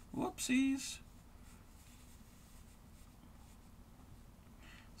 Whoopsies.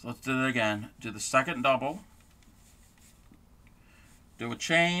 So let's do it again. Do the second double, do a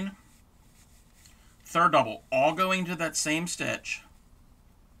chain, third double, all going to that same stitch.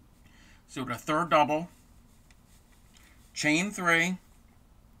 So with a third double, chain 3,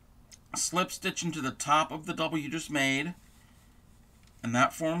 slip stitch into the top of the double you just made, and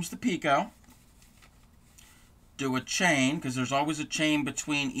that forms the picot. Do a chain, because there's always a chain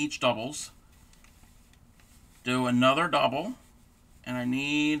between each doubles. Do another double, and I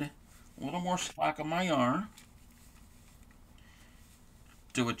need a little more slack on my yarn.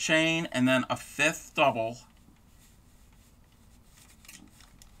 Do a chain, and then a 5th double.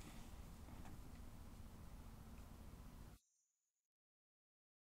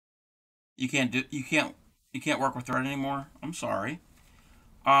 You can't work with thread anymore. I'm sorry.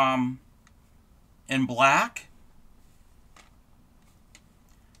 In black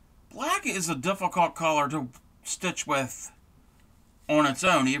is a difficult color to stitch with on its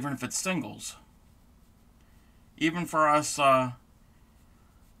own, even if it's singles. Even for us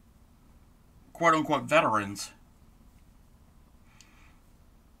quote-unquote veterans.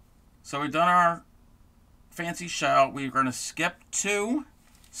 So we've done our fancy shell. We're going to skip 2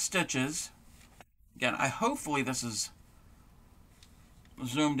 stitches. Again, hopefully this is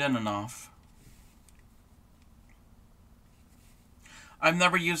zoomed in enough. I've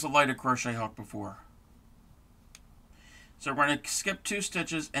never used a lighted crochet hook before. So we're going to skip 2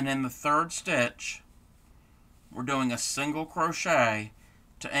 stitches, and in the 3rd stitch, we're doing a single crochet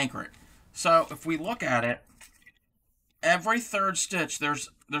to anchor it. So if we look at it, every 3rd stitch, there's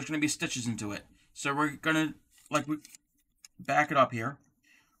going to be stitches into it. So we're going to, like, we back it up here.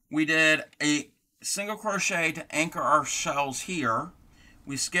 We did a single crochet to anchor our shells here.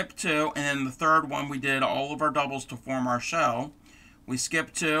 We skipped 2, and then the 3rd one we did all of our doubles to form our shell. We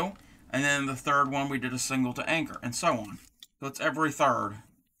skipped 2, and then the 3rd one we did a single to anchor, and so on. So it's every 3rd.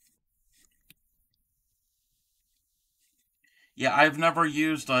 Yeah, I've never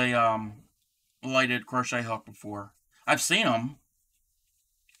used a lighted crochet hook before. I've seen them.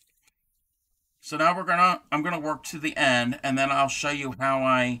 So now I'm gonna work to the end, and then I'll show you how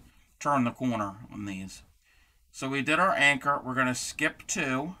I turn the corner on these. So we did our anchor. We're gonna skip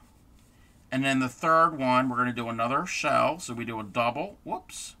 2, and then the 3rd one we're gonna do another shell. So we do a double.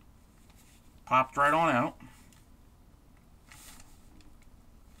 Whoops, popped right on out.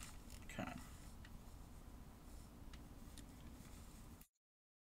 Okay.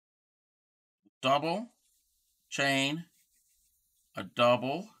 Double, chain, a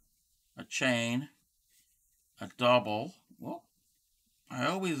double, a chain, a double. Whoop. I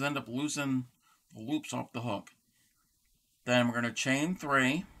always end up losing the loops off the hook. Then we're going to chain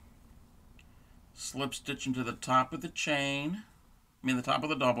 3, slip stitch into the top of the chain, the top of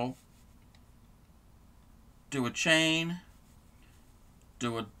the double, do a chain,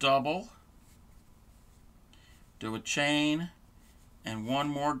 do a double, do a chain, and one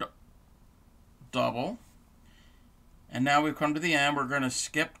more double. And now we've come to the end. We're going to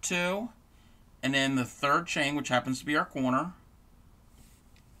skip 2, and then the 3rd chain, which happens to be our corner.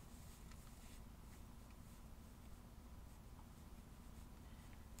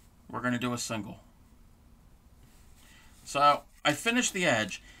 We're going to do a single. So I finished the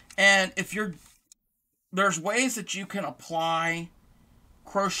edge, and there's ways that you can apply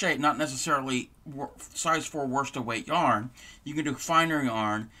crochet, not necessarily size 4 worsted weight yarn. You can do finer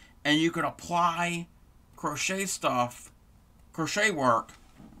yarn, and you can apply crochet work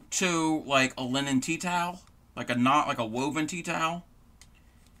to like a linen tea towel, like a woven tea towel.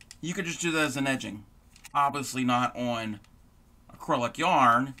 You could just do that as an edging. Obviously not on acrylic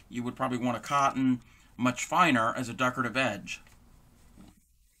yarn. You would probably want a cotton much finer as a decorative edge.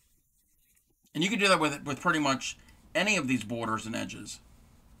 And you can do that with pretty much any of these borders and edges.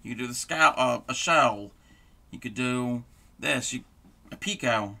 You could do a shell. You could do this, a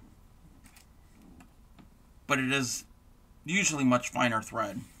Picot. But it is usually much finer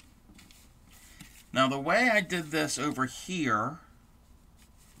thread. Now the way I did this over here,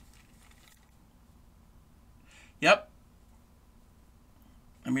 yep.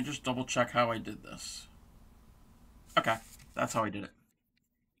 Let me just double check how I did this. Okay, that's how I did it.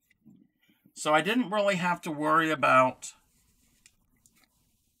 So I didn't really have to worry about,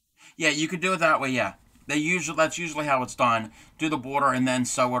 yeah, you could do it that way, yeah. That's usually how it's done. Do the border and then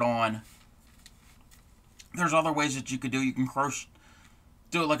sew it on. There's other ways that you could do. You can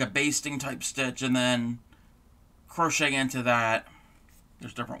do it like a basting type stitch and then crochet into that.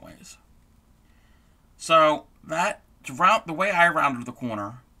 There's different ways. So the way I rounded the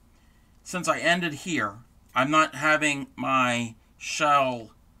corner, since I ended here, I'm not having my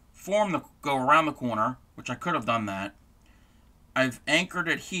shell go around the corner, which I could have done that. I've anchored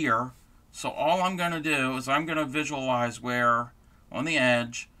it here, so all I'm going to do is I'm going to visualize where, on the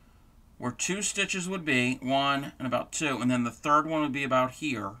edge, where 2 stitches would be, 1 and about 2, and then the 3rd one would be about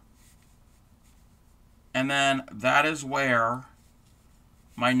here. And then that is where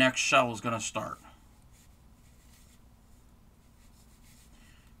my next shell is going to start.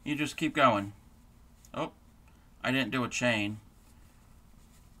 You just keep going. Oh, I didn't do a chain.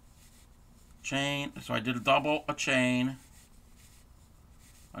 Chain, so I did a double, a chain,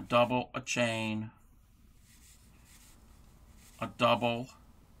 a double, a chain, a double.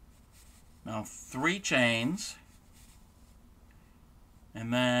 Now 3 chains,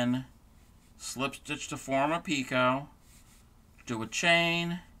 and then slip stitch to form a picot, do a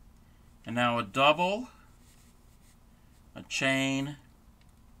chain, and now a double, a chain,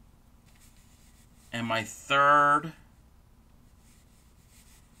 and my 3rd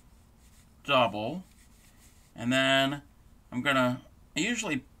double, and then I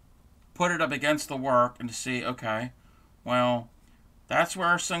usually put it up against the work and to see, okay, well, that's where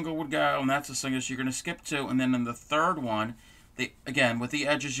our single would go, and that's a single, so you're going to skip 2, and then in the 3rd one, again, with the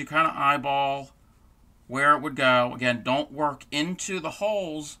edges, you kind of eyeball where it would go. Again, don't work into the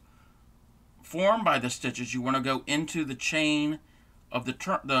holes formed by the stitches. You want to go into the chain of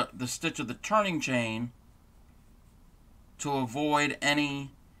the stitch of the turning chain to avoid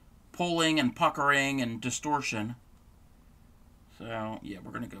any pulling and puckering and distortion. So, yeah,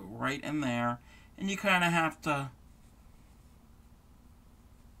 we're going to go right in there. And you kind of have to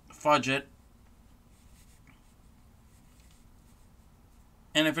fudge it.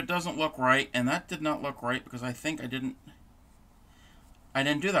 And if it doesn't look right, and that did not look right because I think I didn't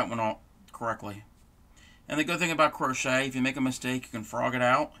do that one all correctly. And the good thing about crochet, if you make a mistake, you can frog it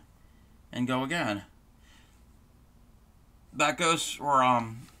out and go again. That goes for,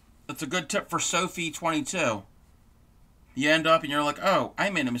 it's a good tip for Sophie22. You end up and you're like, oh, I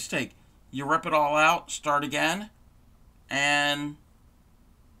made a mistake. You rip it all out, start again, and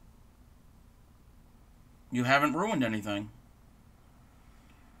you haven't ruined anything.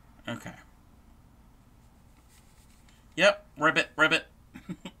 Okay. Yep, ribbit, ribbit.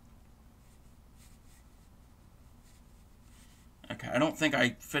 Okay, I don't think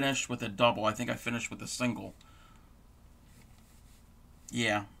I finished with a double. I think I finished with a single.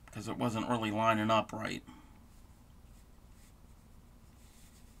 Yeah, because it wasn't really lining up right.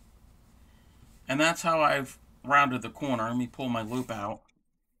 And that's how I've rounded the corner. Let me pull my loop out.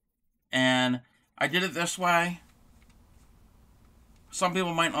 And I did it this way. Some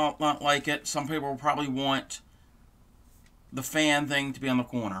people might not like it. Some people will probably want the fan thing to be on the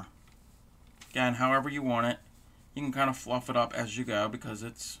corner. Again, however you want it. You can kind of fluff it up as you go because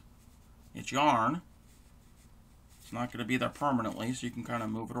it's yarn. It's not going to be there permanently, so you can kind of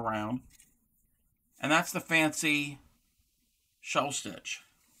move it around. And that's the fancy shell stitch.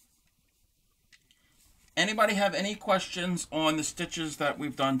 Anybody have any questions on the stitches that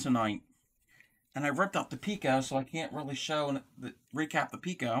we've done tonight? And I ripped out the Picot, so I can't really recap the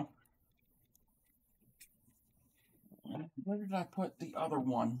Picot. Where did I put the other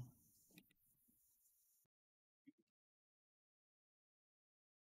one?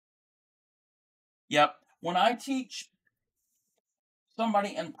 Yep. When I teach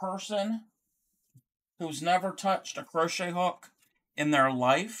somebody in person who's never touched a crochet hook in their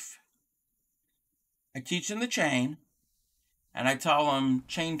life, I teach them the chain, and I tell them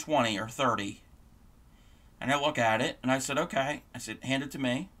chain 20 or 30. And I look at it, and I said, okay. I said, hand it to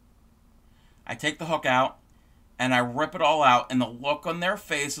me. I take the hook out, and I rip it all out, and the look on their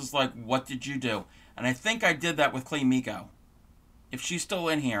face is like, what did you do? And I think I did that with Clee Miko. If she's still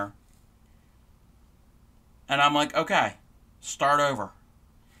in here. And I'm like, okay, start over.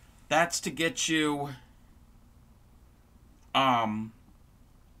 That's to get you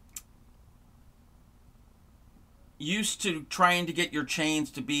used to trying to get your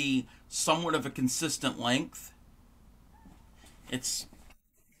chains to be somewhat of a consistent length. It's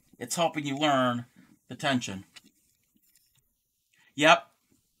helping you learn the tension. Yep.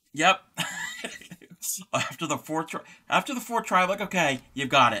 After the fourth try, I'm like, okay, you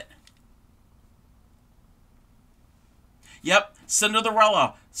got it. Yep,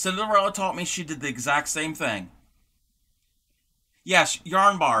 Cinderella. Cinderella taught me she did the exact same thing. Yes,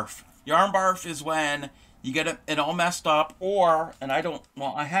 yarn barf. Yarn barf is when you get it all messed up, or, and I don't,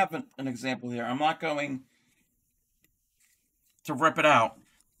 well, I have an example here. I'm not going to rip it out.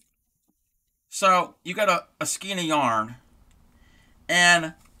 So, you got a skein of yarn,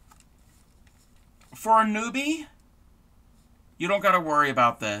 and for a newbie, you don't got to worry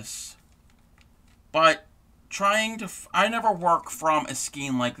about this. But I never work from a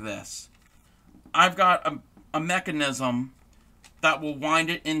skein like this. I've got a mechanism that will wind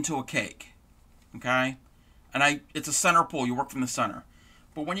it into a cake. Okay? And it's a center pull. You work from the center.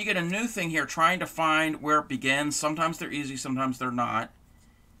 But when you get a new thing here, trying to find where it begins, sometimes they're easy, sometimes they're not.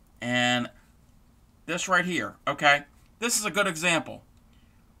 And this right here, okay? This is a good example.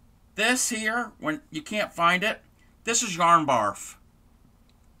 This here, when you can't find it, this is yarn barf.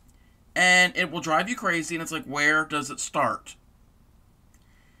 And it will drive you crazy, and it's like, where does it start?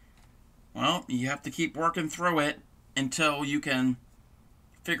 Well, you have to keep working through it until you can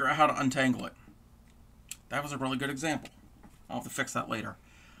figure out how to untangle it. That was a really good example. I'll have to fix that later.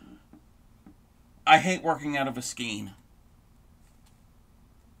 I hate working out of a skein.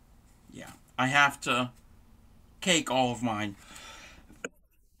 Yeah, I have to cake all of mine.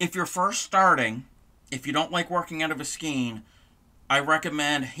 If you're first starting, if you don't like working out of a skein, I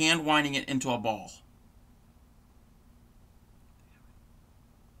recommend hand winding it into a ball.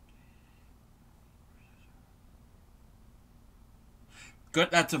 Good.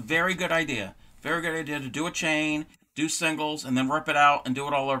 That's a very good idea. Very good idea to do a chain, do singles, and then rip it out and do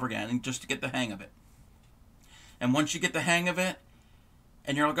it all over again, and just to get the hang of it. And once you get the hang of it,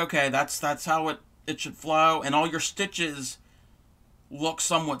 and you're like, okay, that's how it should flow, and all your stitches look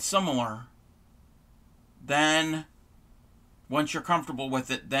somewhat similar, then once you're comfortable with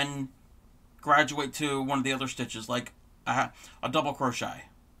it, then graduate to one of the other stitches, like a double crochet.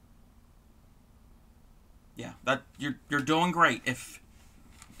 Yeah, that you're doing great.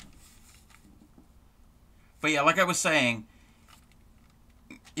 But yeah, like I was saying,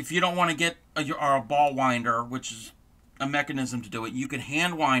 if you don't want to get a ball winder, which is a mechanism to do it, you could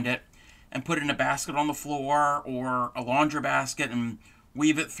hand wind it and put it in a basket on the floor or a laundry basket and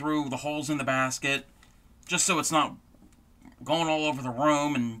weave it through the holes in the basket, just so it's not going all over the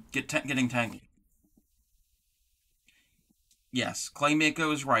room and getting tangled. Yes, clay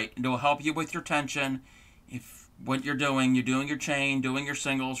miko is right. It'll help you with your tension. If what you're doing your chain, doing your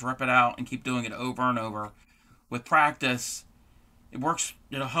singles, rip it out and keep doing it over and over. With practice, it works.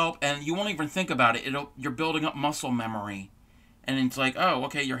 It'll help, and you won't even think about it. You're building up muscle memory, and it's like, oh,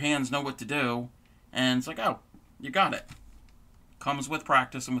 okay, your hands know what to do, and it's like, oh, you got it. Comes with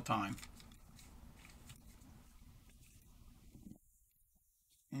practice and with time.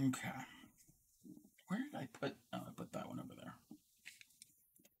 Okay. Where did I put? Oh, I put that one over there.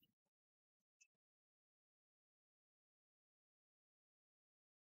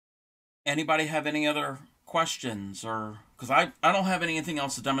 Anybody have any other questions, or because I don't have anything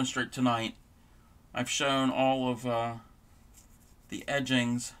else to demonstrate tonight. I've shown all of the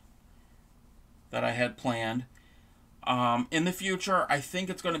edgings that I had planned. In the future, I think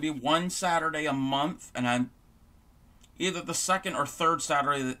it's going to be one Saturday a month, and I'm either the second or third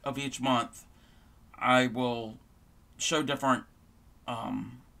Saturday of each month. I will show different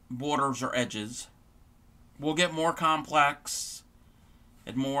borders or edges. We'll get more complex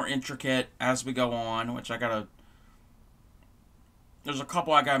and more intricate as we go on, which I gotta. There's a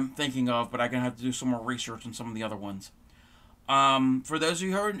couple I'm thinking of, but I'm gonna have to do some more research on some of the other ones. For those of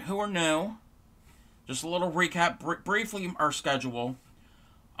you who are new, just a little recap, briefly our schedule.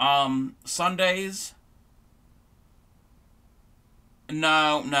 Sundays.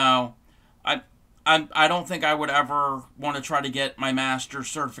 No. I don't think I would ever want to try to get my master's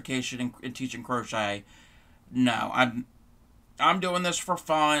certification in teaching crochet. No, I'm doing this for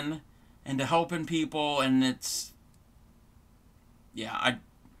fun and to helping people, and it's yeah.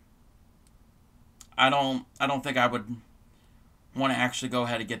 I don't think I would want to actually go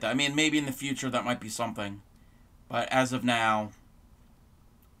ahead and get that. I mean, maybe in the future that might be something, but as of now,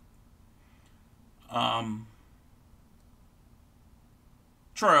 um,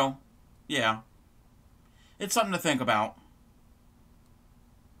 true, yeah, it's something to think about.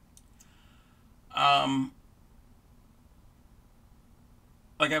 Um,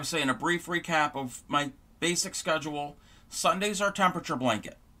 like I was saying, a brief recap of my basic schedule. Sundays are temperature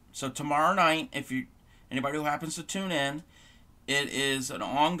blanket. So tomorrow night, if you anybody who happens to tune in, it is an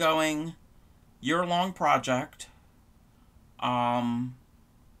ongoing year-long project. Um,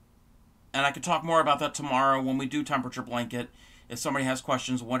 and I can talk more about that tomorrow when we do temperature blanket. If somebody has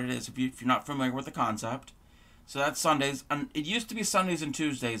questions, what it is, if you're not familiar with the concept. So that's Sundays. And it used to be Sundays and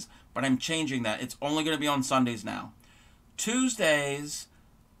Tuesdays, but I'm changing that. It's only going to be on Sundays now. Tuesdays,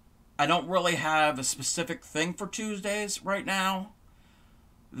 I don't really have a specific thing for Tuesdays right now.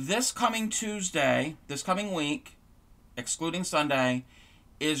 This coming Tuesday, this coming week, excluding Sunday,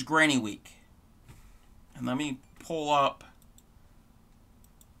 is Granny Week. And let me pull up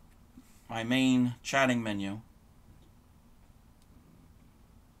my main chatting menu.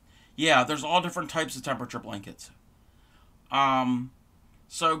 Yeah, there's all different types of temperature blankets.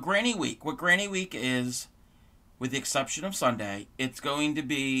 So Granny Week. What Granny Week is, with the exception of Sunday, it's going to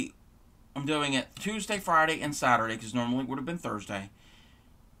be, I'm doing it Tuesday, Friday, and Saturday, because normally it would have been Thursday.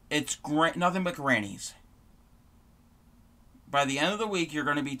 It's nothing but grannies. By the end of the week, you're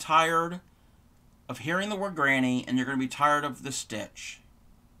going to be tired of hearing the word granny, and you're going to be tired of the stitch.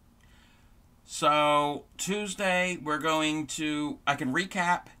 So Tuesday, I can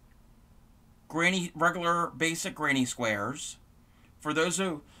recap regular basic granny squares. For those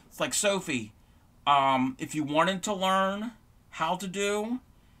who, it's like Sophie, if you wanted to learn how to do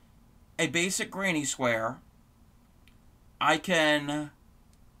a basic granny square, I can,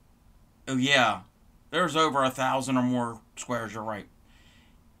 oh yeah, there's over 1,000 or more squares, you're right.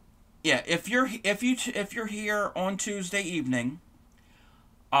 Yeah, if you're here on Tuesday evening,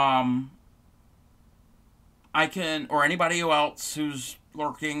 I can, or anybody else who's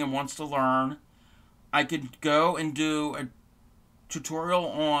lurking and wants to learn, I could go and do a tutorial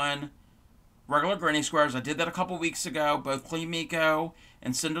on regular granny squares. I did that a couple weeks ago. Both Clean Miko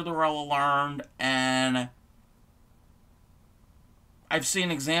and Cinderella learned, and I've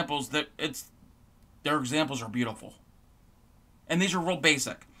seen examples their examples are beautiful. And these are real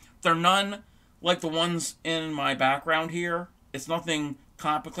basic. They're none like the ones in my background here. It's nothing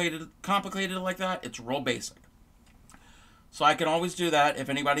complicated like that. It's real basic. So I can always do that if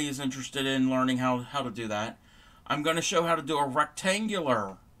anybody is interested in learning how to do that. I'm going to show how to do a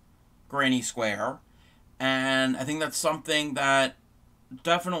rectangular granny square. And I think that's something that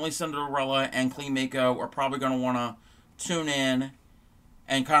definitely Cinderella and Clean Mako are probably going to want to tune in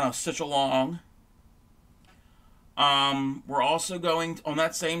and kind of stitch along. We're also going, on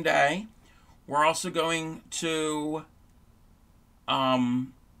that same day, we're also going to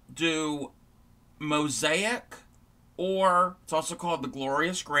do Mosaic, or it's also called the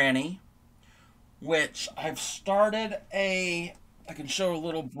Glorious Granny, which I've started I can show a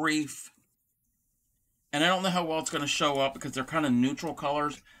little brief, and I don't know how well it's going to show up because they're kind of neutral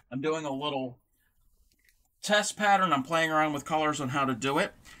colors. I'm doing a little test pattern. I'm playing around with colors on how to do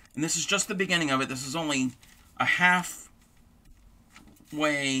it. And this is just the beginning of it. This is only a halfway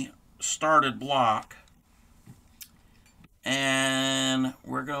started block. And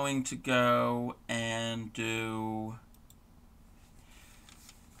we're going to go and do...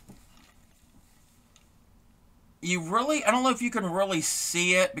 I don't know if you can really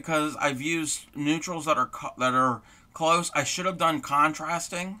see it because I've used neutrals that are close. I should have done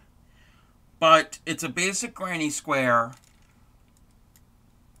contrasting. But it's a basic granny square.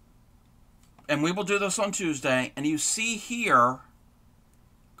 And we will do this on Tuesday. And you see here,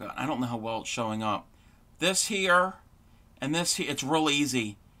 God, I don't know how well it's showing up. This here and this here, it's real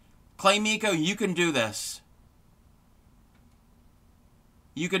easy. Clay Miko, you can do this.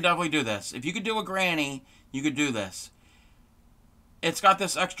 You can definitely do this. If you could do a granny, you could do this. It's got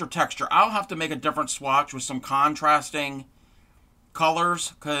this extra texture. I'll have to make a different swatch with some contrasting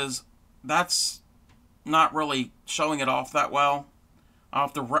colors because that's not really showing it off that well.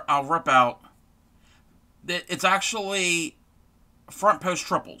 I'll rip out. It's actually front post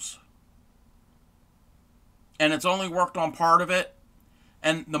triples. And it's only worked on part of it.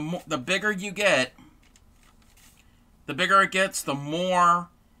 And the bigger you get, the bigger it gets, the more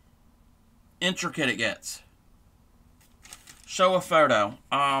intricate it gets. Show a photo.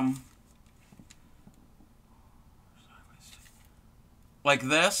 Like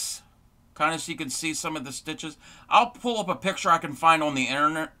this, kind of so you can see some of the stitches. I'll pull up a picture I can find on the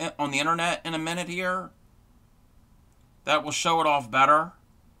internet in a minute here. That will show it off better.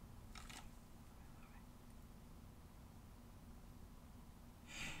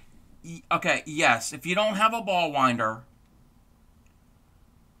 Okay, yes, if you don't have a ball winder,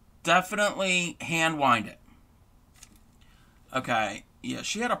 definitely hand wind it. Okay, yeah,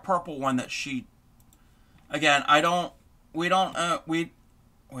 she had a purple one that she... Again, wait,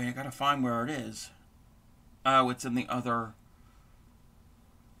 I gotta find where it is. Oh, it's in the other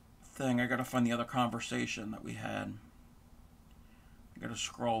thing. I gotta find the other conversation that we had. I gotta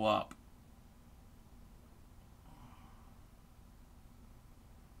scroll up.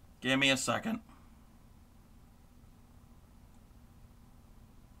 Give me a second.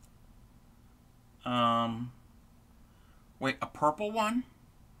 Wait, a purple one?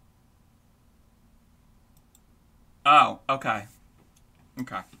 Oh, okay.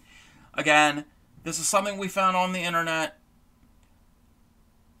 Okay. Again, this is something we found on the internet.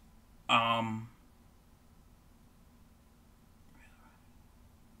 Yeah,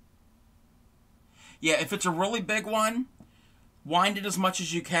 if it's a really big one, wind it as much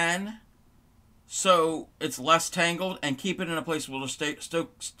as you can so it's less tangled, and keep it in a place where it'll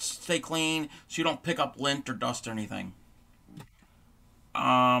stay clean so you don't pick up lint or dust or anything.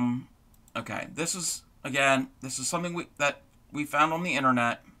 Okay, this is something that we found on the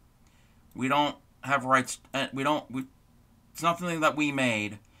internet. We don't have rights, it's not something that we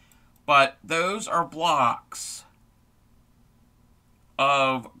made, but those are blocks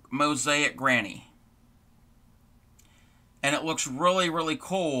of Mosaic Granny. And it looks really, really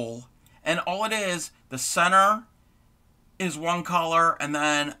cool. And all it is, the center is one color, and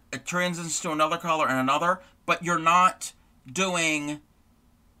then it transitions to another color and another, but you're not getting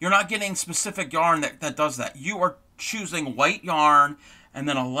specific yarn that does that. You are choosing white yarn, and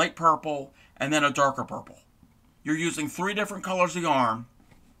then a light purple, and then a darker purple. You're using 3 different colors of yarn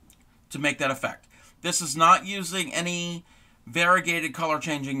to make that effect. This is not using any variegated color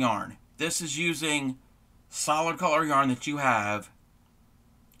changing yarn. This is using solid color yarn that you have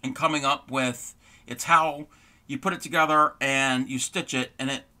and coming up with, it's how you put it together and you stitch it,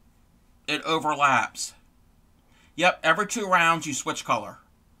 and it overlaps. Yep, every 2 rounds you switch color.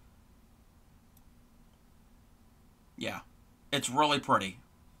 Yeah, it's really pretty.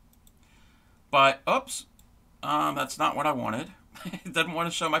 But, oops, that's not what I wanted. I didn't want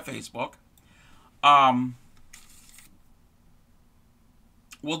to show my Facebook.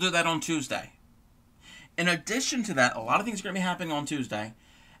 We'll do that on Tuesday. In addition to that, a lot of things are going to be happening on Tuesday.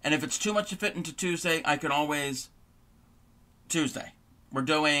 And if it's too much to fit into Tuesday, I can always... Tuesday. We're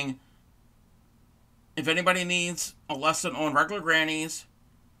doing... If anybody needs a lesson on regular grannies,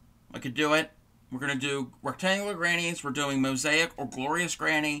 I could do it. We're going to do rectangular grannies. We're doing mosaic or glorious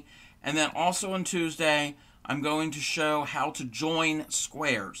granny. And then also on Tuesday, I'm going to show how to join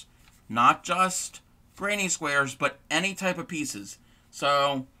squares. Not just granny squares, but any type of pieces.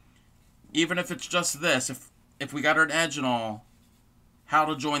 So even if it's just this, if we got an edge and all, how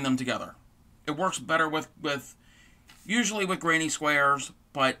to join them together. It works better with usually with granny squares,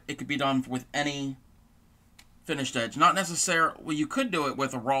 but it could be done with any finished edge. Not necessarily, well, you could do it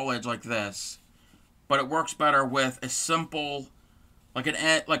with a raw edge like this, but it works better with a simple, like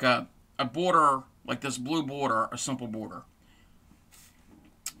a border, like this blue border, a simple border.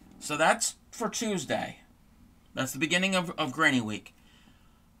 So that's for Tuesday. That's the beginning of Granny Week.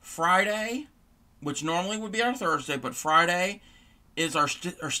 Friday, which normally would be our Thursday, but Friday is our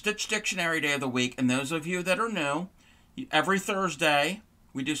Stitch Dictionary day of the week. And those of you that are new, every Thursday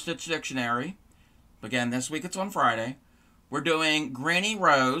we do Stitch Dictionary. Again, this week it's on Friday. We're doing Granny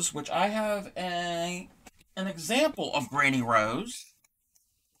Rows, which I have an example of Granny Rows,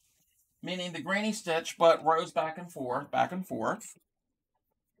 meaning the granny stitch, but rows back and forth, back and forth.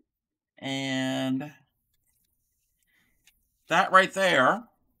 And that right there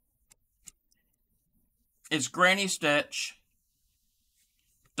is granny stitch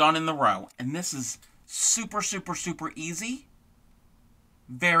done in the row. And this is super, super, super easy.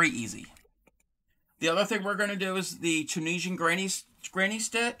 Very easy. The other thing we're going to do is the Tunisian granny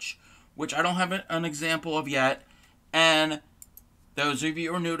stitch, which I don't have an example of yet. And those of you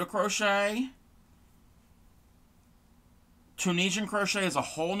who are new to crochet, Tunisian crochet is a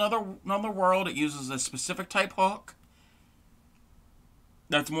whole nother world. It uses a specific type hook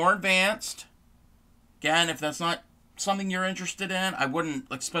that's more advanced. Again, if that's not something you're interested in, I wouldn't,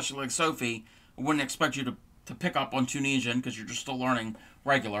 especially like Sophie, I wouldn't expect you to pick up on Tunisian because you're just still learning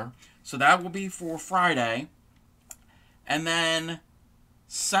regular. So that will be for Friday. And then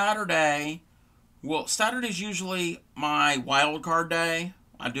Saturday, well, Saturday's usually my wild card day.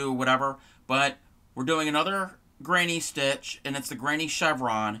 I do whatever, but we're doing another granny stitch, and it's the granny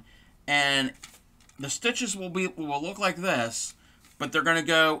chevron. And the stitches will look like this, but they're going to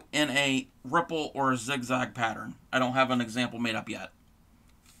go in a ripple or a zigzag pattern. I don't have an example made up yet.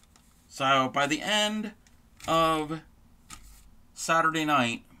 So by the end of Saturday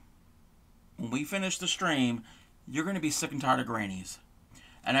night, when we finish the stream, you're going to be sick and tired of grannies.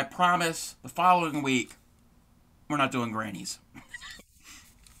 And I promise the following week, we're not doing grannies.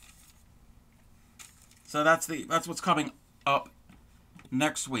 So that's what's coming up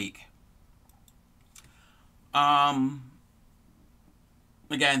next week. Again,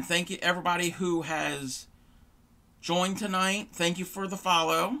 thank you everybody who has joined tonight. Thank you for the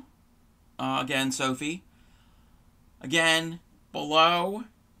follow. Again, Sophie. Again, below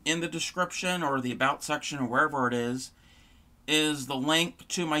in the description or the about section or wherever it is the link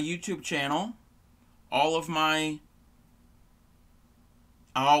to my YouTube channel. All of my...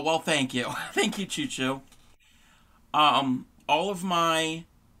 Oh, well, thank you. Thank you, Choo Choo. All of my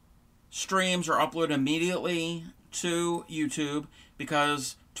streams are uploaded immediately to YouTube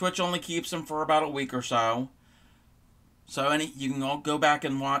because Twitch only keeps them for about a week or so. So you can all go back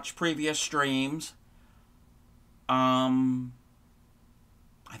and watch previous streams. I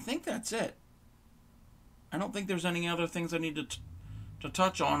think that's it. I don't think there's any other things I need to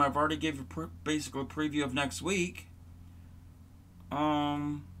touch on. I've already gave a basically a preview of next week.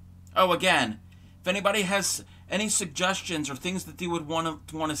 Oh, again, if anybody has any suggestions or things that they would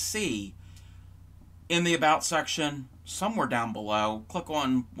want to see in the about section, somewhere down below, click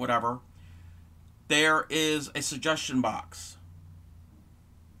on whatever. There is a suggestion box.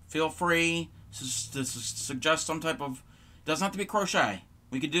 Feel free to suggest some type of... Doesn't have to be crochet.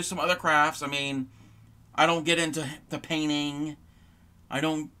 We could do some other crafts. I mean, I don't get into the painting. I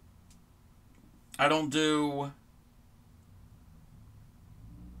don't do...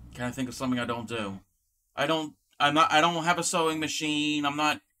 Can I think of something I don't do? I don't have a sewing machine.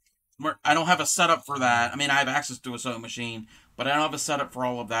 I don't have a setup for that. I mean, I have access to a sewing machine, but I don't have a setup for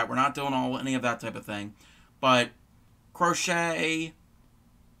all of that. We're not doing any of that type of thing. But crochet,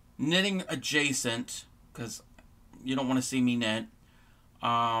 knitting adjacent, because you don't want to see me knit.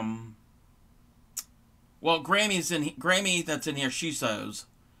 Well, Grammy that's in here, she sews.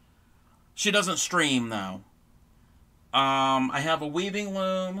 She doesn't stream, though. I have a weaving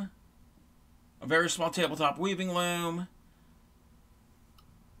loom, a very small tabletop weaving loom.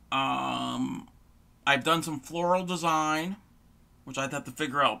 I've done some floral design, which I'd have to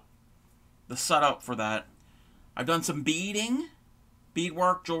figure out the setup for that. I've done some beading,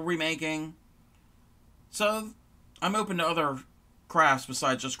 beadwork, jewelry making. So I'm open to other crafts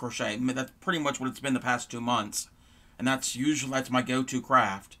besides just crochet. I mean, that's pretty much what it's been the past 2 months, and that's my go-to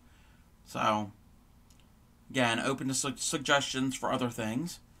craft. So Again, open to suggestions for other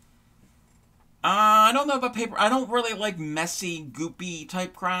things. I don't know about paper. I don't really like messy, goopy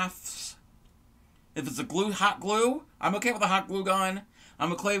type crafts. If it's a hot glue, I'm okay with a hot glue gun.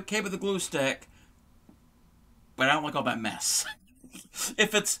 I'm okay with a glue stick. But I don't like all that mess.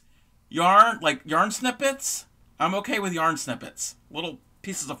 If it's yarn, like yarn snippets, I'm okay with yarn snippets. Little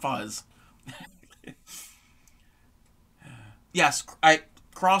pieces of fuzz. Yes,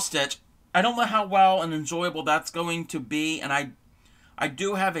 cross stitch. I don't know how well and enjoyable that's going to be, and I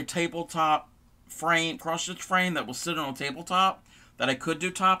do have a tabletop frame, cross stitch frame that will sit on a tabletop that I could do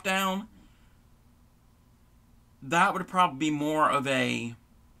top down. That would probably be more of a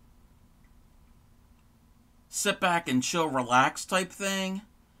sit back and chill, relax type thing.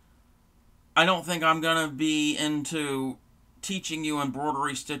 I don't think I'm going to be into teaching you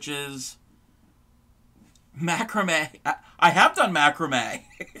embroidery stitches. Macrame. I have done macrame.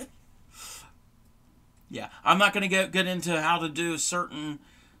 Yeah, I'm not going to get into how to do certain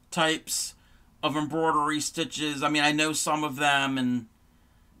types of embroidery stitches. I mean, I know some of them, and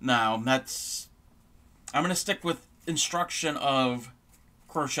no, I'm going to stick with instruction of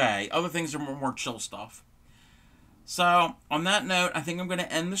crochet. Other things are more chill stuff. So, on that note, I think I'm going to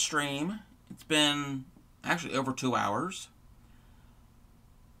end the stream. It's been actually over 2 hours.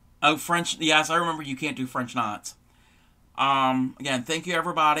 Oh, French. Yes, I remember you can't do French knots. Again, thank you,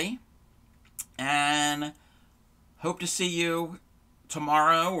 everybody. And hope to see you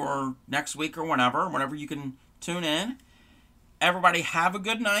tomorrow or next week or whenever you can tune in. Everybody have a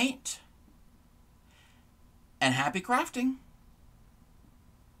good night. And happy crafting.